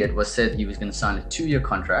initially it was said he was going to sign a 2-year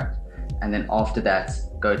contract, and then after that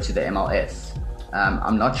go to the MLS.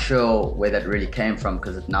 I'm not sure where that really came from,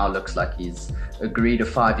 because it now looks like he's agreed a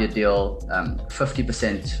 5-year deal,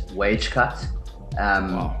 50% wage cut,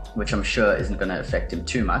 which I'm sure isn't going to affect him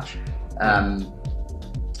too much.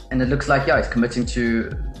 And it looks like, he's committing to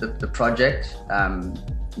the project.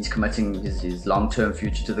 He's committing his long-term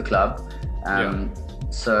future to the club.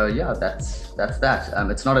 So that's that.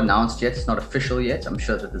 It's not announced yet. It's not official yet. I'm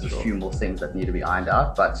sure that there's a few more things that need to be ironed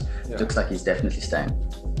out, but it looks like he's definitely staying.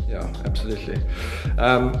 Yeah, absolutely.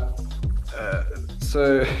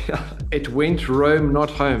 So it went Rome, not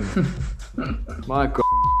home. My God.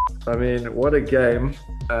 I mean, what a game.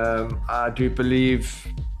 I do believe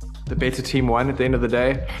the better team won at the end of the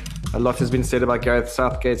day. A lot has been said about Gareth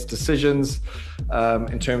Southgate's decisions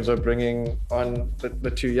in terms of bringing on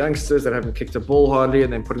the 2 youngsters that haven't kicked a ball hardly,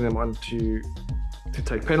 and then putting them on to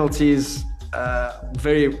take penalties.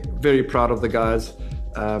 Very, very proud of the guys.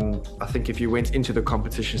 I think if you went into the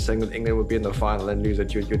competition saying that England would be in the final and lose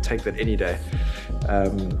it, you'd take that any day.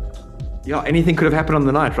 Anything could have happened on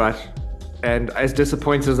the night, right? And as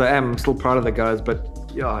disappointed as I am, I'm still proud of the guys. But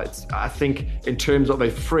I think in terms of a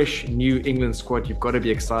fresh new England squad, you've got to be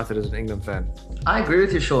excited as an England fan. I agree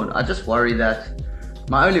with you, Sean. I just worry that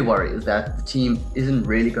my only worry is that the team isn't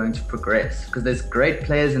really going to progress, because there's great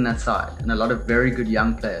players in that side and a lot of very good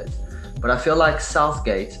young players. But I feel like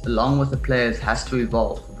Southgate, along with the players, has to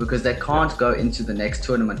evolve, because they can't go into the next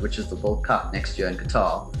tournament, which is the World Cup next year in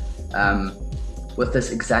Qatar, with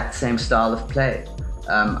this exact same style of play.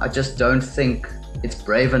 I just don't think it's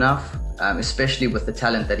brave enough, especially with the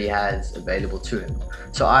talent that he has available to him.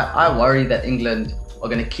 So I worry that England are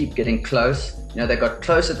going to keep getting close. They got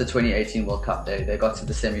close at the 2018 World Cup. They got to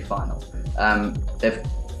the semi-final. They've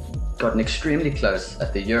gotten extremely close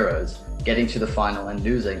at the Euros, getting to the final and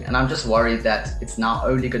losing. And I'm just worried that it's now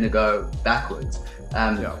only going to go backwards.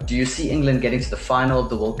 Do you see England getting to the final of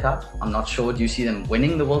the World Cup? I'm not sure. Do you see them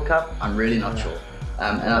winning the World Cup? I'm really not sure.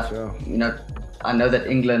 I know that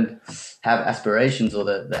England have aspirations, or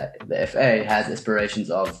the FA has aspirations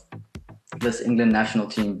of this England national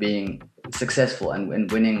team being successful and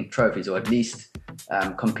winning trophies, or at least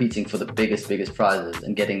competing for the biggest prizes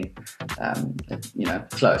and getting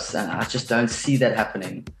close. And I just don't see that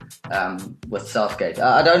happening with Southgate.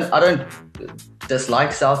 I don't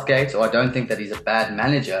dislike Southgate, or I don't think that he's a bad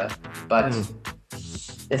manager, but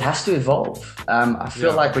it has to evolve. I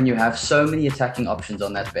feel like when you have so many attacking options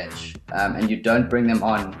on that bench, and you don't bring them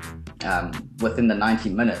on within the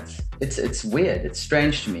 90 minutes, it's weird. It's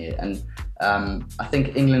strange to me. And I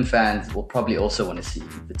think England fans will probably also want to see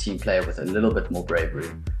the team play with a little bit more bravery.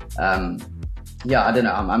 I don't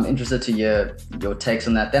know. I'm interested to hear your takes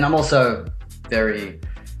on that. Then I'm also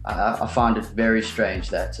I found it very strange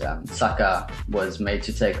that Saka was made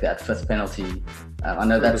to take that fifth penalty. I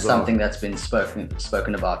know that's something that's been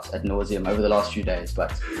spoken about ad nauseum over the last few days,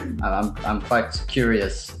 but I'm quite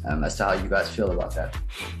curious as to how you guys feel about that.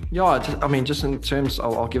 Just in terms,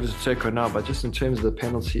 I'll give it to Teko now, but just in terms of the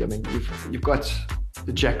penalty, you've got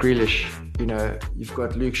Jack Grealish, you've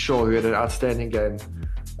got Luke Shaw, who had an outstanding game.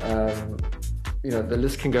 The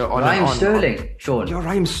list can go on and on. Raheem Sterling, Sean.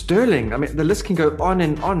 Raheem Sterling. The list can go on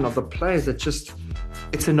and on of the players that just,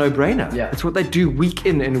 it's a no-brainer. Yeah. It's what they do week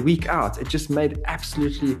in and week out. It just made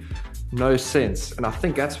absolutely no sense. And I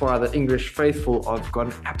think that's why the English faithful have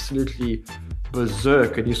gone absolutely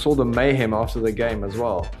berserk. And you saw the mayhem after the game as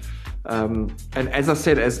well. And as I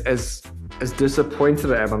said, as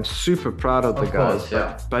disappointed I am, I'm super proud of the guys.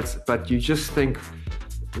 Course, but you just think,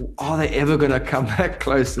 are they ever going to come back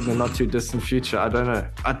close in the not too distant future? I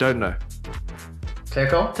don't know.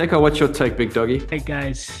 Teko, what's your take, big doggy? Hey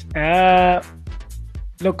guys,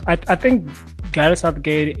 look, I think Gareth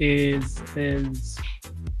Southgate is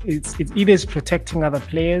either protecting other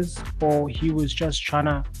players, or he was just trying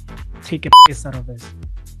to take a piss out of this.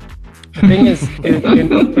 The thing is,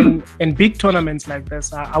 in big tournaments like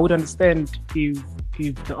this, I would understand if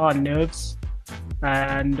there are nerves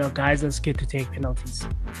and guys are scared to take penalties.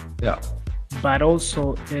 Yeah. But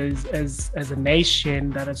also, as a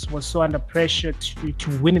nation that was so under pressure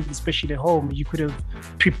to win it, especially at home, you could have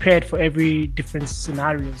prepared for every different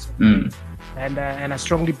scenarios. And I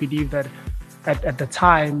strongly believe that at the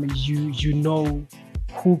time you know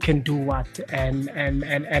who can do what, and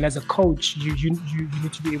as a coach you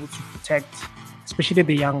need to be able to protect especially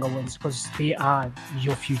the younger ones, because they are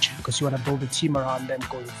your future, because you want to build a team around them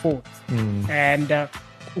going forward. And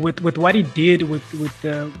with what he did with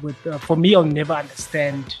for me, I'll never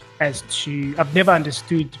understand I've never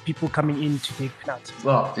understood people coming in to take penalties.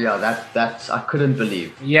 Well, yeah, that's I couldn't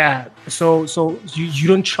believe. Yeah, so you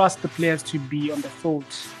don't trust the players to be on the field,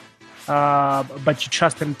 but you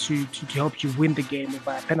trust them to help you win the game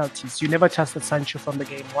via penalties. You never trusted Sancho from the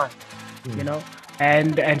game one, you know.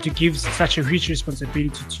 And to give such a huge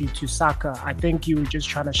responsibility to Saka, I think you were just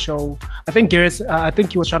trying to show. I think he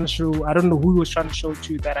was trying to show. I don't know who he was trying to show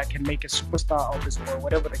to, that I can make a superstar of this boy,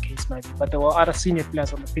 whatever the case might be. But there were other senior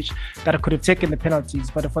players on the pitch that could have taken the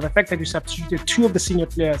penalties. But for the fact that you substituted two of the senior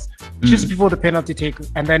players just before the penalty take,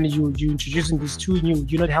 and then you introducing these two new,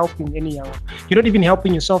 you're not helping any young. You're not even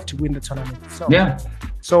helping yourself to win the tournament.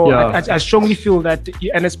 So I strongly feel that,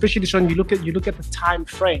 and especially Sean, you look at the time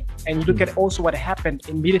frame, and you look at also what happened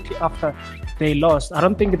immediately after they lost. I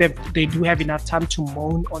don't think they do have enough time to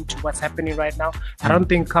moan onto what's happening right now. I don't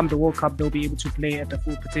think come the World Cup they'll be able to play at the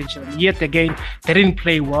full potential. And yet again, they didn't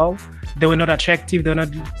play well. They were not attractive. They're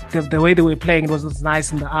not the way they were playing. It was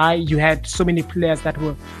nice in the eye. You had so many players that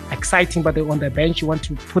were exciting, but they were on the bench. You want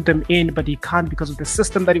to put them in, but you can't because of the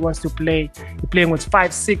system that he wants to play. You're playing with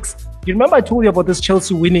 5-6 You remember I told you about this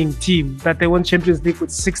Chelsea winning team that they won Champions League with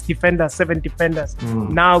 6 defenders, 7 defenders.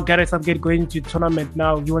 Now Gareth Southgate going to the tournament.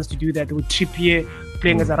 Now he wants to do that with Trippier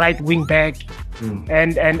playing as a right wing back,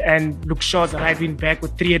 and Luke Shaw as a right wing back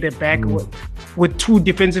with 3 at the back, with 2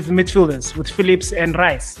 defensive midfielders with Phillips and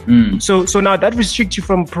Rice. So now that restricts you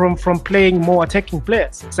from playing more attacking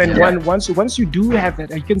players. So once you do have that,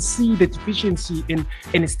 you can see the deficiency in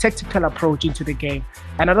his tactical approach into the game.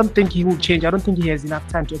 And I don't think he will change. I don't think he has enough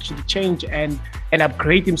time to actually change and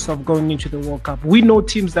upgrade himself going into the World Cup. We know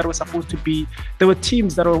teams that were supposed to be, there were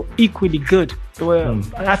teams that were equally good.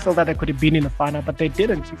 I felt that they could have been in the final, but they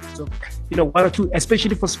didn't. So, 1 or 2,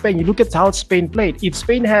 especially for Spain. You look at how Spain played. If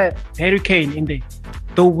Spain had Harry Kane in there,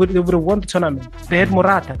 they would have won the tournament. They had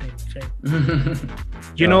Morata there.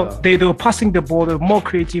 They were passing the ball, they were more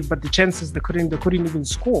creative, but the chances they couldn't even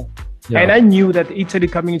score. Yeah. And I knew that Italy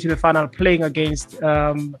coming into the final playing against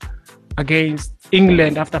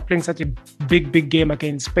England after playing such a big game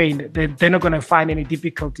against Spain, they're not going to find any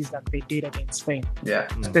difficulties like they did against Spain. Yeah.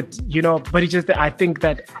 But it's just that I think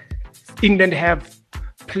that England have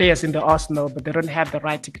players in the arsenal, but they don't have the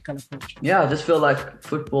right tactical approach. Yeah, I just feel like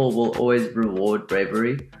football will always reward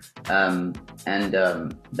bravery. That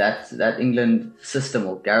England system,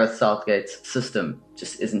 or Gareth Southgate's system,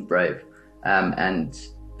 just isn't brave. And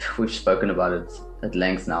we've spoken about it at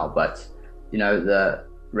length now, but the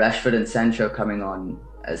Rashford and Sancho coming on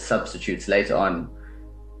as substitutes later on,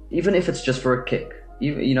 even if it's just for a kick,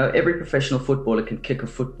 every professional footballer can kick a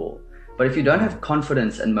football, but if you don't have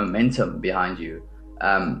confidence and momentum behind you,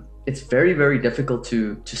 it's very, very difficult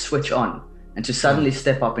to switch on and to suddenly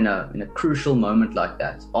step up in a crucial moment like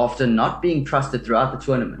that, after not being trusted throughout the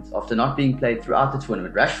tournament, after not being played throughout the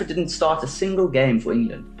tournament. Rashford didn't start a single game for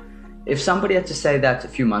England. If somebody had to say that a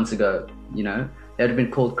few months ago, they'd have been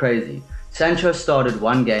called crazy. Sancho started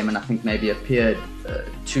 1 game and I think maybe appeared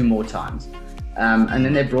 2 more times. And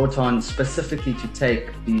then they brought on specifically to take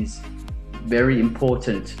these very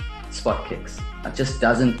important spot kicks. It just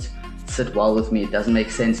doesn't sit well with me. It doesn't make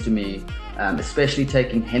sense to me, especially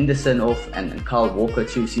taking Henderson off and Kyle Walker,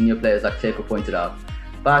 2 senior players like Teko pointed out.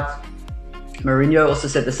 But Mourinho also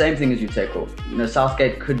said the same thing as you, Teko.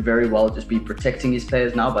 Southgate could very well just be protecting his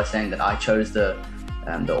players now by saying that I chose the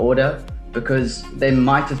order, because there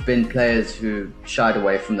might have been players who shied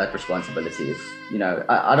away from that responsibility.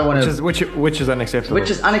 I don't want to... Which is unacceptable. Which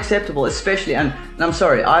is unacceptable, especially... And I'm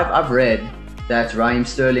sorry, I've read that Raheem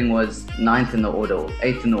Sterling was 9th in the order, or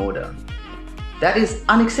 8th in the order. That is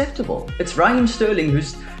unacceptable. It's Raheem Sterling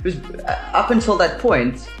who's up until that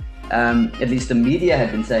point, at least the media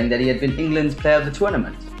had been saying that he had been England's player of the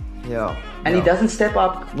tournament. Yeah. And he doesn't step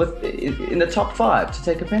up in the top 5 to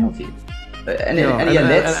take a penalty.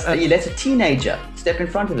 He lets a teenager step in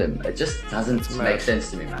front of him. It just doesn't make sense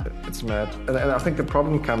to me, man. It's mad. And I think the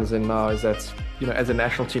problem comes in now is that, as a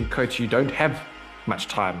national team coach, you don't have much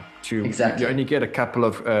time to... Exactly. You only get a couple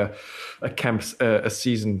of camps a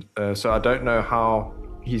season. So I don't know how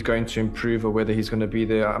he's going to improve or whether he's going to be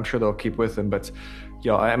there. I'm sure they'll keep with him, but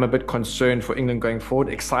yeah, I am a bit concerned for England going forward.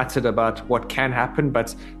 Excited about what can happen,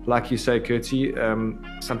 but like you say, Kurtie,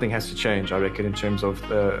 something has to change, I reckon, in terms of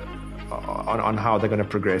on how they're going to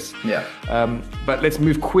progress. Yeah. But let's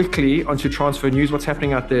move quickly onto transfer news. What's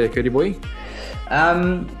happening out there, Kurtie boy?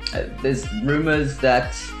 There's rumours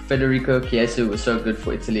that Federico Chiesa was so good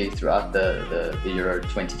for Italy throughout the Euro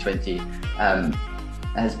 2020.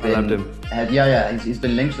 Has been, I loved him. He's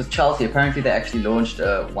been linked with Chelsea. Apparently, they actually launched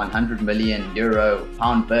a €100 million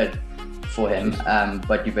pound bid for him,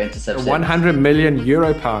 but Juventus have said €100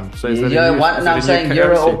 million pound. So is that I'm saying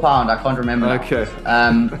euro or pound. I can't remember. Okay.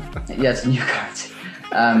 Yeah, it's a new currency.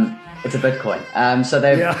 It's a Bitcoin. So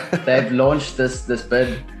they've launched this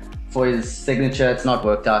bid for his signature. It's not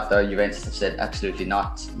worked out though. Juventus have said absolutely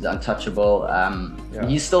not. He's untouchable.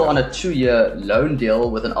 He's still on a 2-year loan deal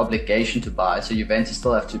with an obligation to buy. So Juventus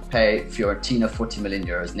still have to pay Fiorentina €40 million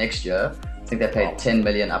next year. I think they paid 10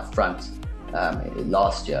 million up front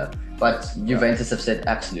last year. But Juventus have said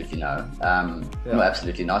absolutely no. No,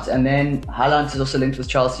 absolutely not. And then Haaland is also linked with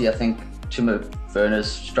Chelsea. I think Timo Werner's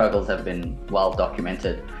struggles have been well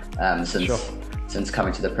documented since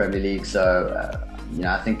coming to the Premier League. So,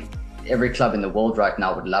 I think every club in the world right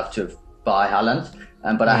now would love to buy Haaland.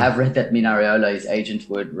 But I have read that Mino Raiola, his agent,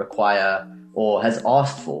 would require or has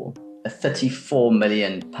asked for a £34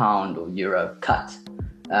 million or euro cut,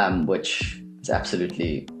 which is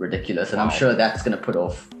absolutely ridiculous. And I'm sure that's going to put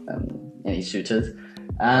off any suitors.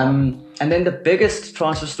 And then the biggest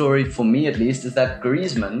transfer story for me, at least, is that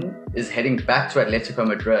Griezmann is heading back to Atletico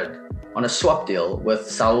Madrid on a swap deal with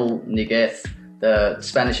Saúl Ñíguez, the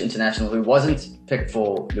Spanish international who wasn't picked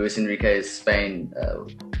for Luis Enrique's Spain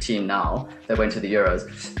team now that went to the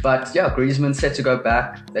Euros. But yeah, Griezmann's set to go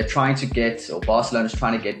back. They're trying to get, or Barcelona's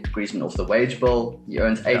trying to get Griezmann off the wage bill. He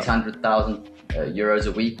earns 800,000 euros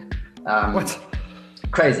a week. What?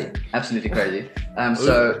 Crazy, absolutely crazy.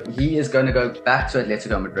 So he is going to go back to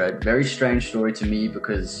Atletico Madrid. Very strange story to me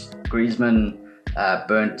because Griezmann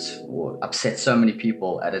burnt or upset so many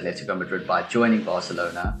people at Atletico Madrid by joining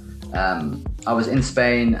Barcelona. I was in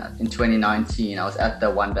Spain in 2019. I was at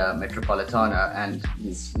the Wanda Metropolitano, and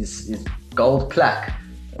his gold plaque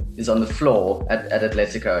is on the floor at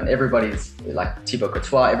Atletico, and everybody's like Thibaut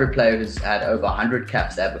Courtois, every player who's had over 100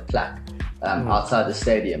 caps, they have a plaque outside the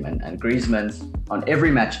stadium, and Griezmann's on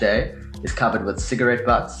every match day is covered with cigarette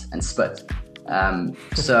butts and spit.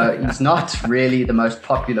 So he's not really the most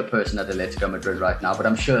popular person at Atletico Madrid right now, but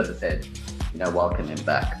I'm sure that they'd welcome him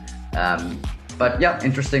back. But yeah,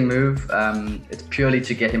 interesting move. It's purely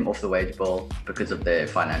to get him off the wage bill because of their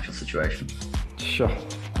financial situation. Sure.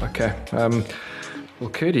 Okay. Well,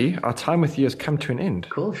 Kurdy, our time with you has come to an end.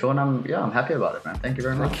 Cool, Sean. I'm happy about it, man. Thank you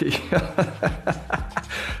very much.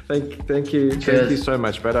 Thank you. Thank you. Cheers. Thank you so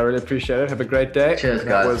much, bud. I really appreciate it. Have a great day. Cheers,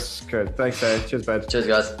 guys. That was good. Thanks, Dave. Cheers, bud. Cheers,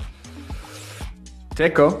 guys.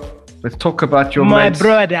 Teko, let's talk about your My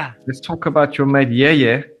brother. Let's talk about your mate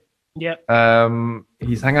Yeye. Yep.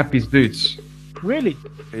 He's hung up his boots. Really?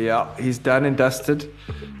 Yeah, he's done and dusted.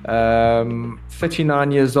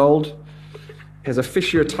 39 years old. Has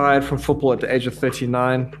officially retired from football at the age of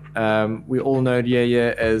 39. We all know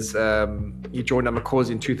Yeye as he joined Amakosi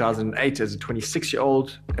in 2008 as a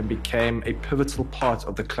 26-year-old and became a pivotal part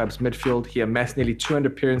of the club's midfield. He amassed nearly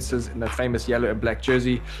 200 appearances in the famous yellow and black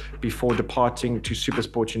jersey before departing to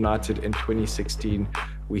SuperSport United in 2016,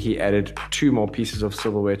 where he added 2 more pieces of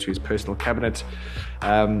silverware to his personal cabinet.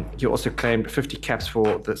 He also claimed 50 caps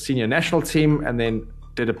for the senior national team and then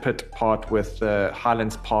did a pit part with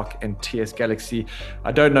Highlands Park and TS Galaxy.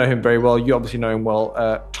 I don't know him very well. You obviously know him well.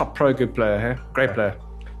 Top pro, good player, huh? Great player.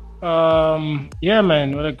 Yeah,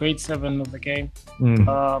 man. What a great 7 of the game.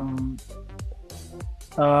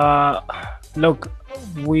 Look,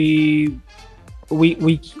 we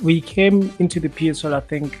came into the PSL, I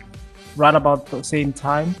think, right about the same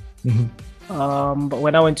time. But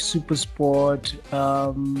when I went to SuperSport,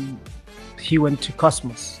 he went to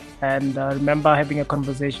Cosmos. And I remember having a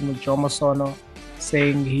conversation with Joe Masono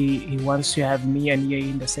saying he wants to have me and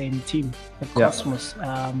Yeye in the same team at Cosmos.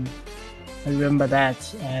 I remember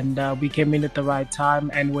that. And we came in at the right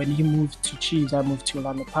time. And when he moved to Chiefs, I moved to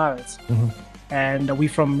Orlando Pirates. And we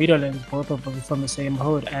from Midlands, both of us from the same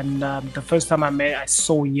hood. And the first time I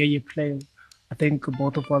saw Yeye play, I think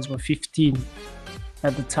both of us were 15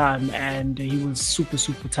 at the time, and he was super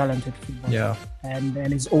talented football. Yeah, and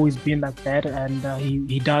he's always been like that, and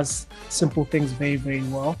he does simple things very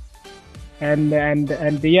well. And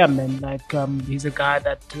yeah, man, like he's a guy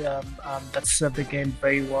that served the game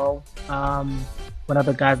very well. One of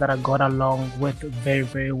the guys that I got along with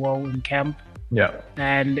very well in camp. Yeah,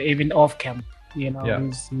 and even off camp. You know,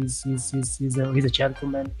 he's a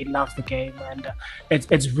gentleman. He loves the game, and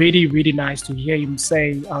it's really nice to hear him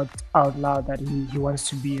say out loud that he wants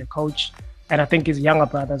to be a coach. And I think his younger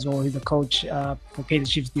brother as well, he's a coach for Kaizer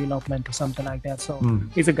Chiefs development or something like that. So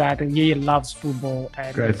he's a guy that really loves football,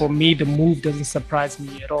 and for me, the move doesn't surprise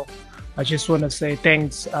me at all. I just want to say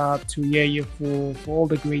thanks to Yeye for all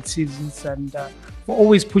the great seasons and for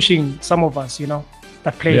always pushing some of us, you know,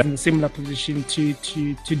 that plays in a similar position to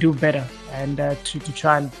do better and to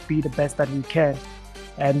try and be the best that we can.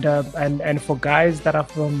 And for guys that are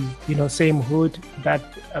from, you know, same hood that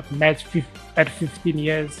met at 15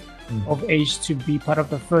 years of age to be part of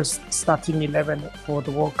the first starting 11 for the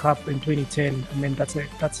World Cup in 2010, I mean, that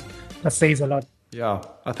says a lot.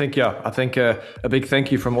 I think a big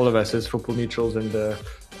thank you from all of us as football neutrals, and I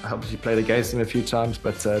obviously played against him a few times,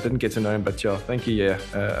 but didn't get to know him. But thank you,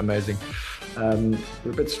 amazing. We're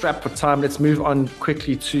a bit strapped for time. Let's move on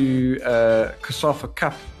quickly to COSAFA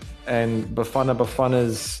Cup and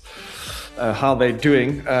Bafana's how they're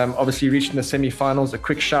doing. Obviously reaching the semi-finals. A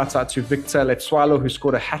quick shout out to Victor Letsholonyana, who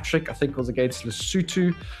scored a hat-trick, I think it was against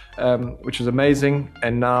Lesotho, which was amazing.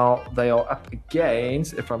 And now they are up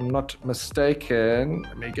against, if I'm not mistaken,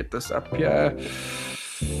 let me get this up here.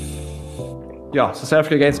 So South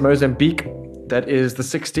Africa against Mozambique. That is the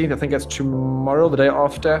 16th. I think that's tomorrow, the day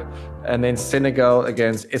after. And then Senegal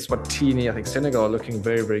against Eswatini. I think Senegal are looking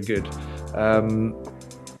very good.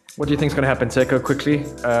 What do you think is going to happen, Teko, quickly?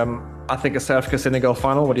 I think a South Africa-Senegal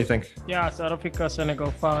final. What do you think? Yeah, South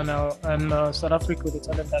Africa-Senegal final. And South Africa, with the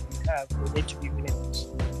talent that we have, we need to be winning this.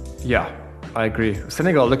 Yeah, I agree.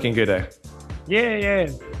 Senegal looking good, eh? Yeah.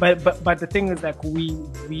 But the thing is that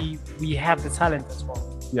we have the talent as well.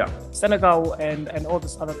 Senegal and all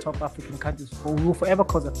these other top African countries will forever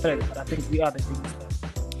cause a threat, but I think we are the biggest threat.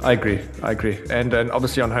 I agree. And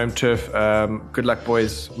obviously on home turf, good luck,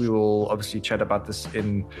 boys. We will obviously chat about this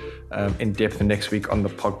in depth next week on the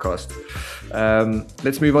podcast.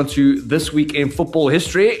 Let's move on to this week in football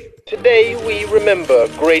history. Today we remember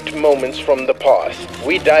great moments from the past.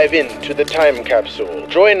 We dive into the time capsule.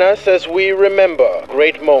 Join us as we remember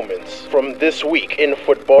great moments from this week in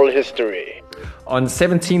football history. On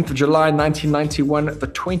 17th of July 1991, the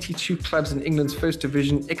 22 clubs in England's First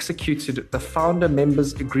Division executed the Founder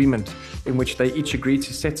Members Agreement, in which they each agreed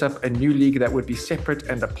to set up a new league that would be separate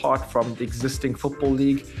and apart from the existing Football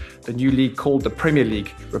League. The new league, called the Premier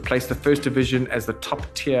League, replaced the First Division as the top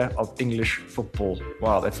tier of English football.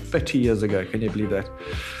 Wow, that's 30 years ago. Can you believe that?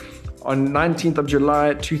 On 19th of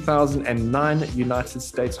July 2009, United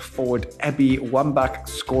States forward Abby Wambach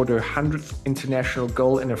scored her 100th international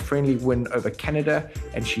goal in a friendly win over Canada,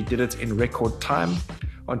 and she did it in record time.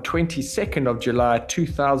 On 22nd of July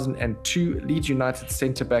 2002, Leeds United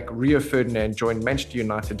centre-back Rio Ferdinand joined Manchester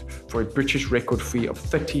United for a British record fee of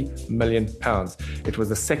 £30 million. It was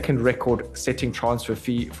the second record-setting transfer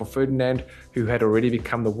fee for Ferdinand, who had already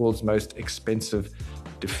become the world's most expensive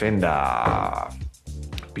defender.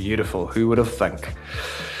 Beautiful. Who would have thunk?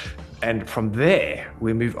 And from there,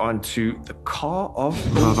 we move on to the car of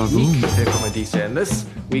the week, Teko Modise. And this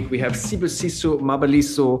week, we have Sibusiso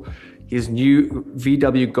Mabaliso, his new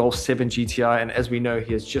VW Golf 7 GTI. And as we know,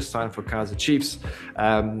 he has just signed for Kaizer Chiefs.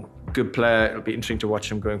 Good player. It'll be interesting to watch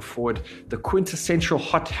him going forward. The quintessential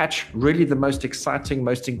hot hatch, really the most exciting,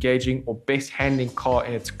 most engaging, or best handling car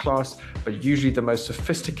in its class, but usually the most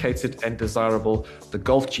sophisticated and desirable. The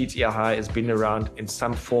Golf GTI has been around in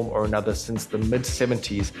some form or another since the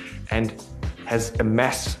mid-70s and has a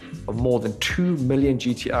mass of more than 2 million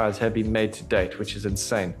GTIs have been made to date, which is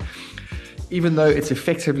insane. Even though it's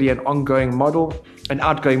effectively an outgoing model,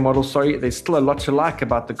 there's still a lot to like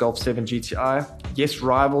about the Golf 7 GTI. Yes,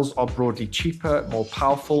 rivals are broadly cheaper, more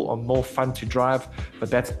powerful, or more fun to drive,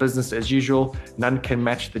 but that's business as usual. None can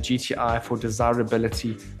match the GTI for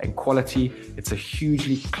desirability and quality. It's a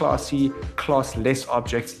hugely classy, classless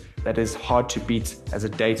object that is hard to beat as a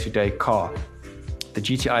day-to-day car. The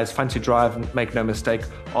GTI is fun to drive, make no mistake,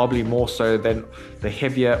 arguably more so than the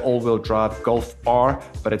heavier all-wheel drive Golf R,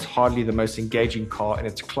 but it's hardly the most engaging car in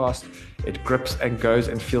its class. It grips and goes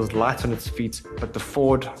and feels light on its feet, but the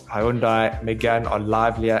Ford, Hyundai, Megane are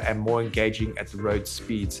livelier and more engaging at the road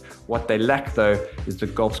speeds. What they lack, though, is the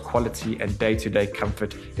Golf's quality and day-to-day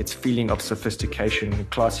comfort, its feeling of sophistication and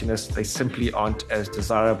classiness. They simply aren't as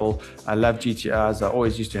desirable. I love GTIs. I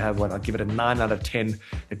always used to have one. I'll give it a 9 out of 10.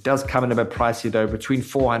 It does come in a bit pricey, though, between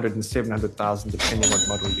 400 and 700,000, depending what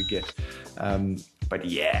model you get. But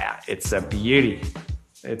yeah, it's a beauty.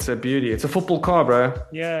 It's a beauty. It's a football car, bro.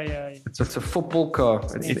 Yeah. It's a football car.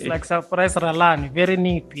 It's like surprise Ralani, very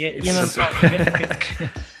nippy.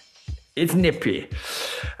 It's nippy.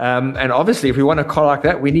 And obviously, if we want a car like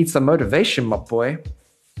that, we need some motivation, my boy.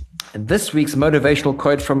 And this week's motivational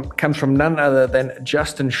quote comes from none other than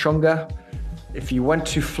Justin Shonga. If you want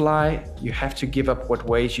to fly, you have to give up what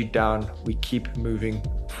weighs you down. We keep moving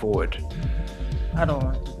forward. I don't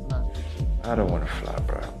want to fly. I don't want to fly,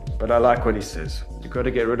 bro. But I like what he says. You got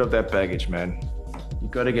to get rid of that baggage, man. You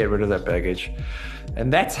got to get rid of that baggage.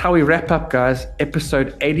 And that's how we wrap up, guys.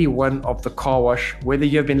 Episode 81 of The Car Wash. Whether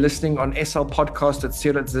you've been listening on SL Podcast at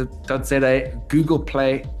 .za, Google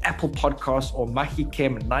Play, Apple Podcasts, or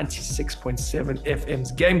Mahichem 96.7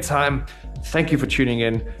 FM's Game Time, thank you for tuning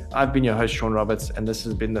in. I've been your host, Sean Roberts, and this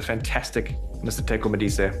has been the fantastic Mr. Teko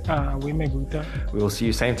Modise. We will see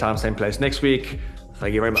you same time, same place next week.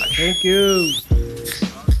 Thank you very much. Thank you.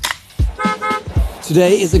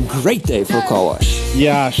 Today is a great day for a car wash.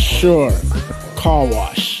 Yeah, sure. Car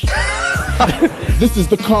wash. This is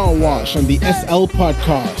the Car Wash on the SL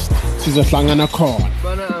Podcast. Sizohlangana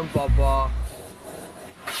khona.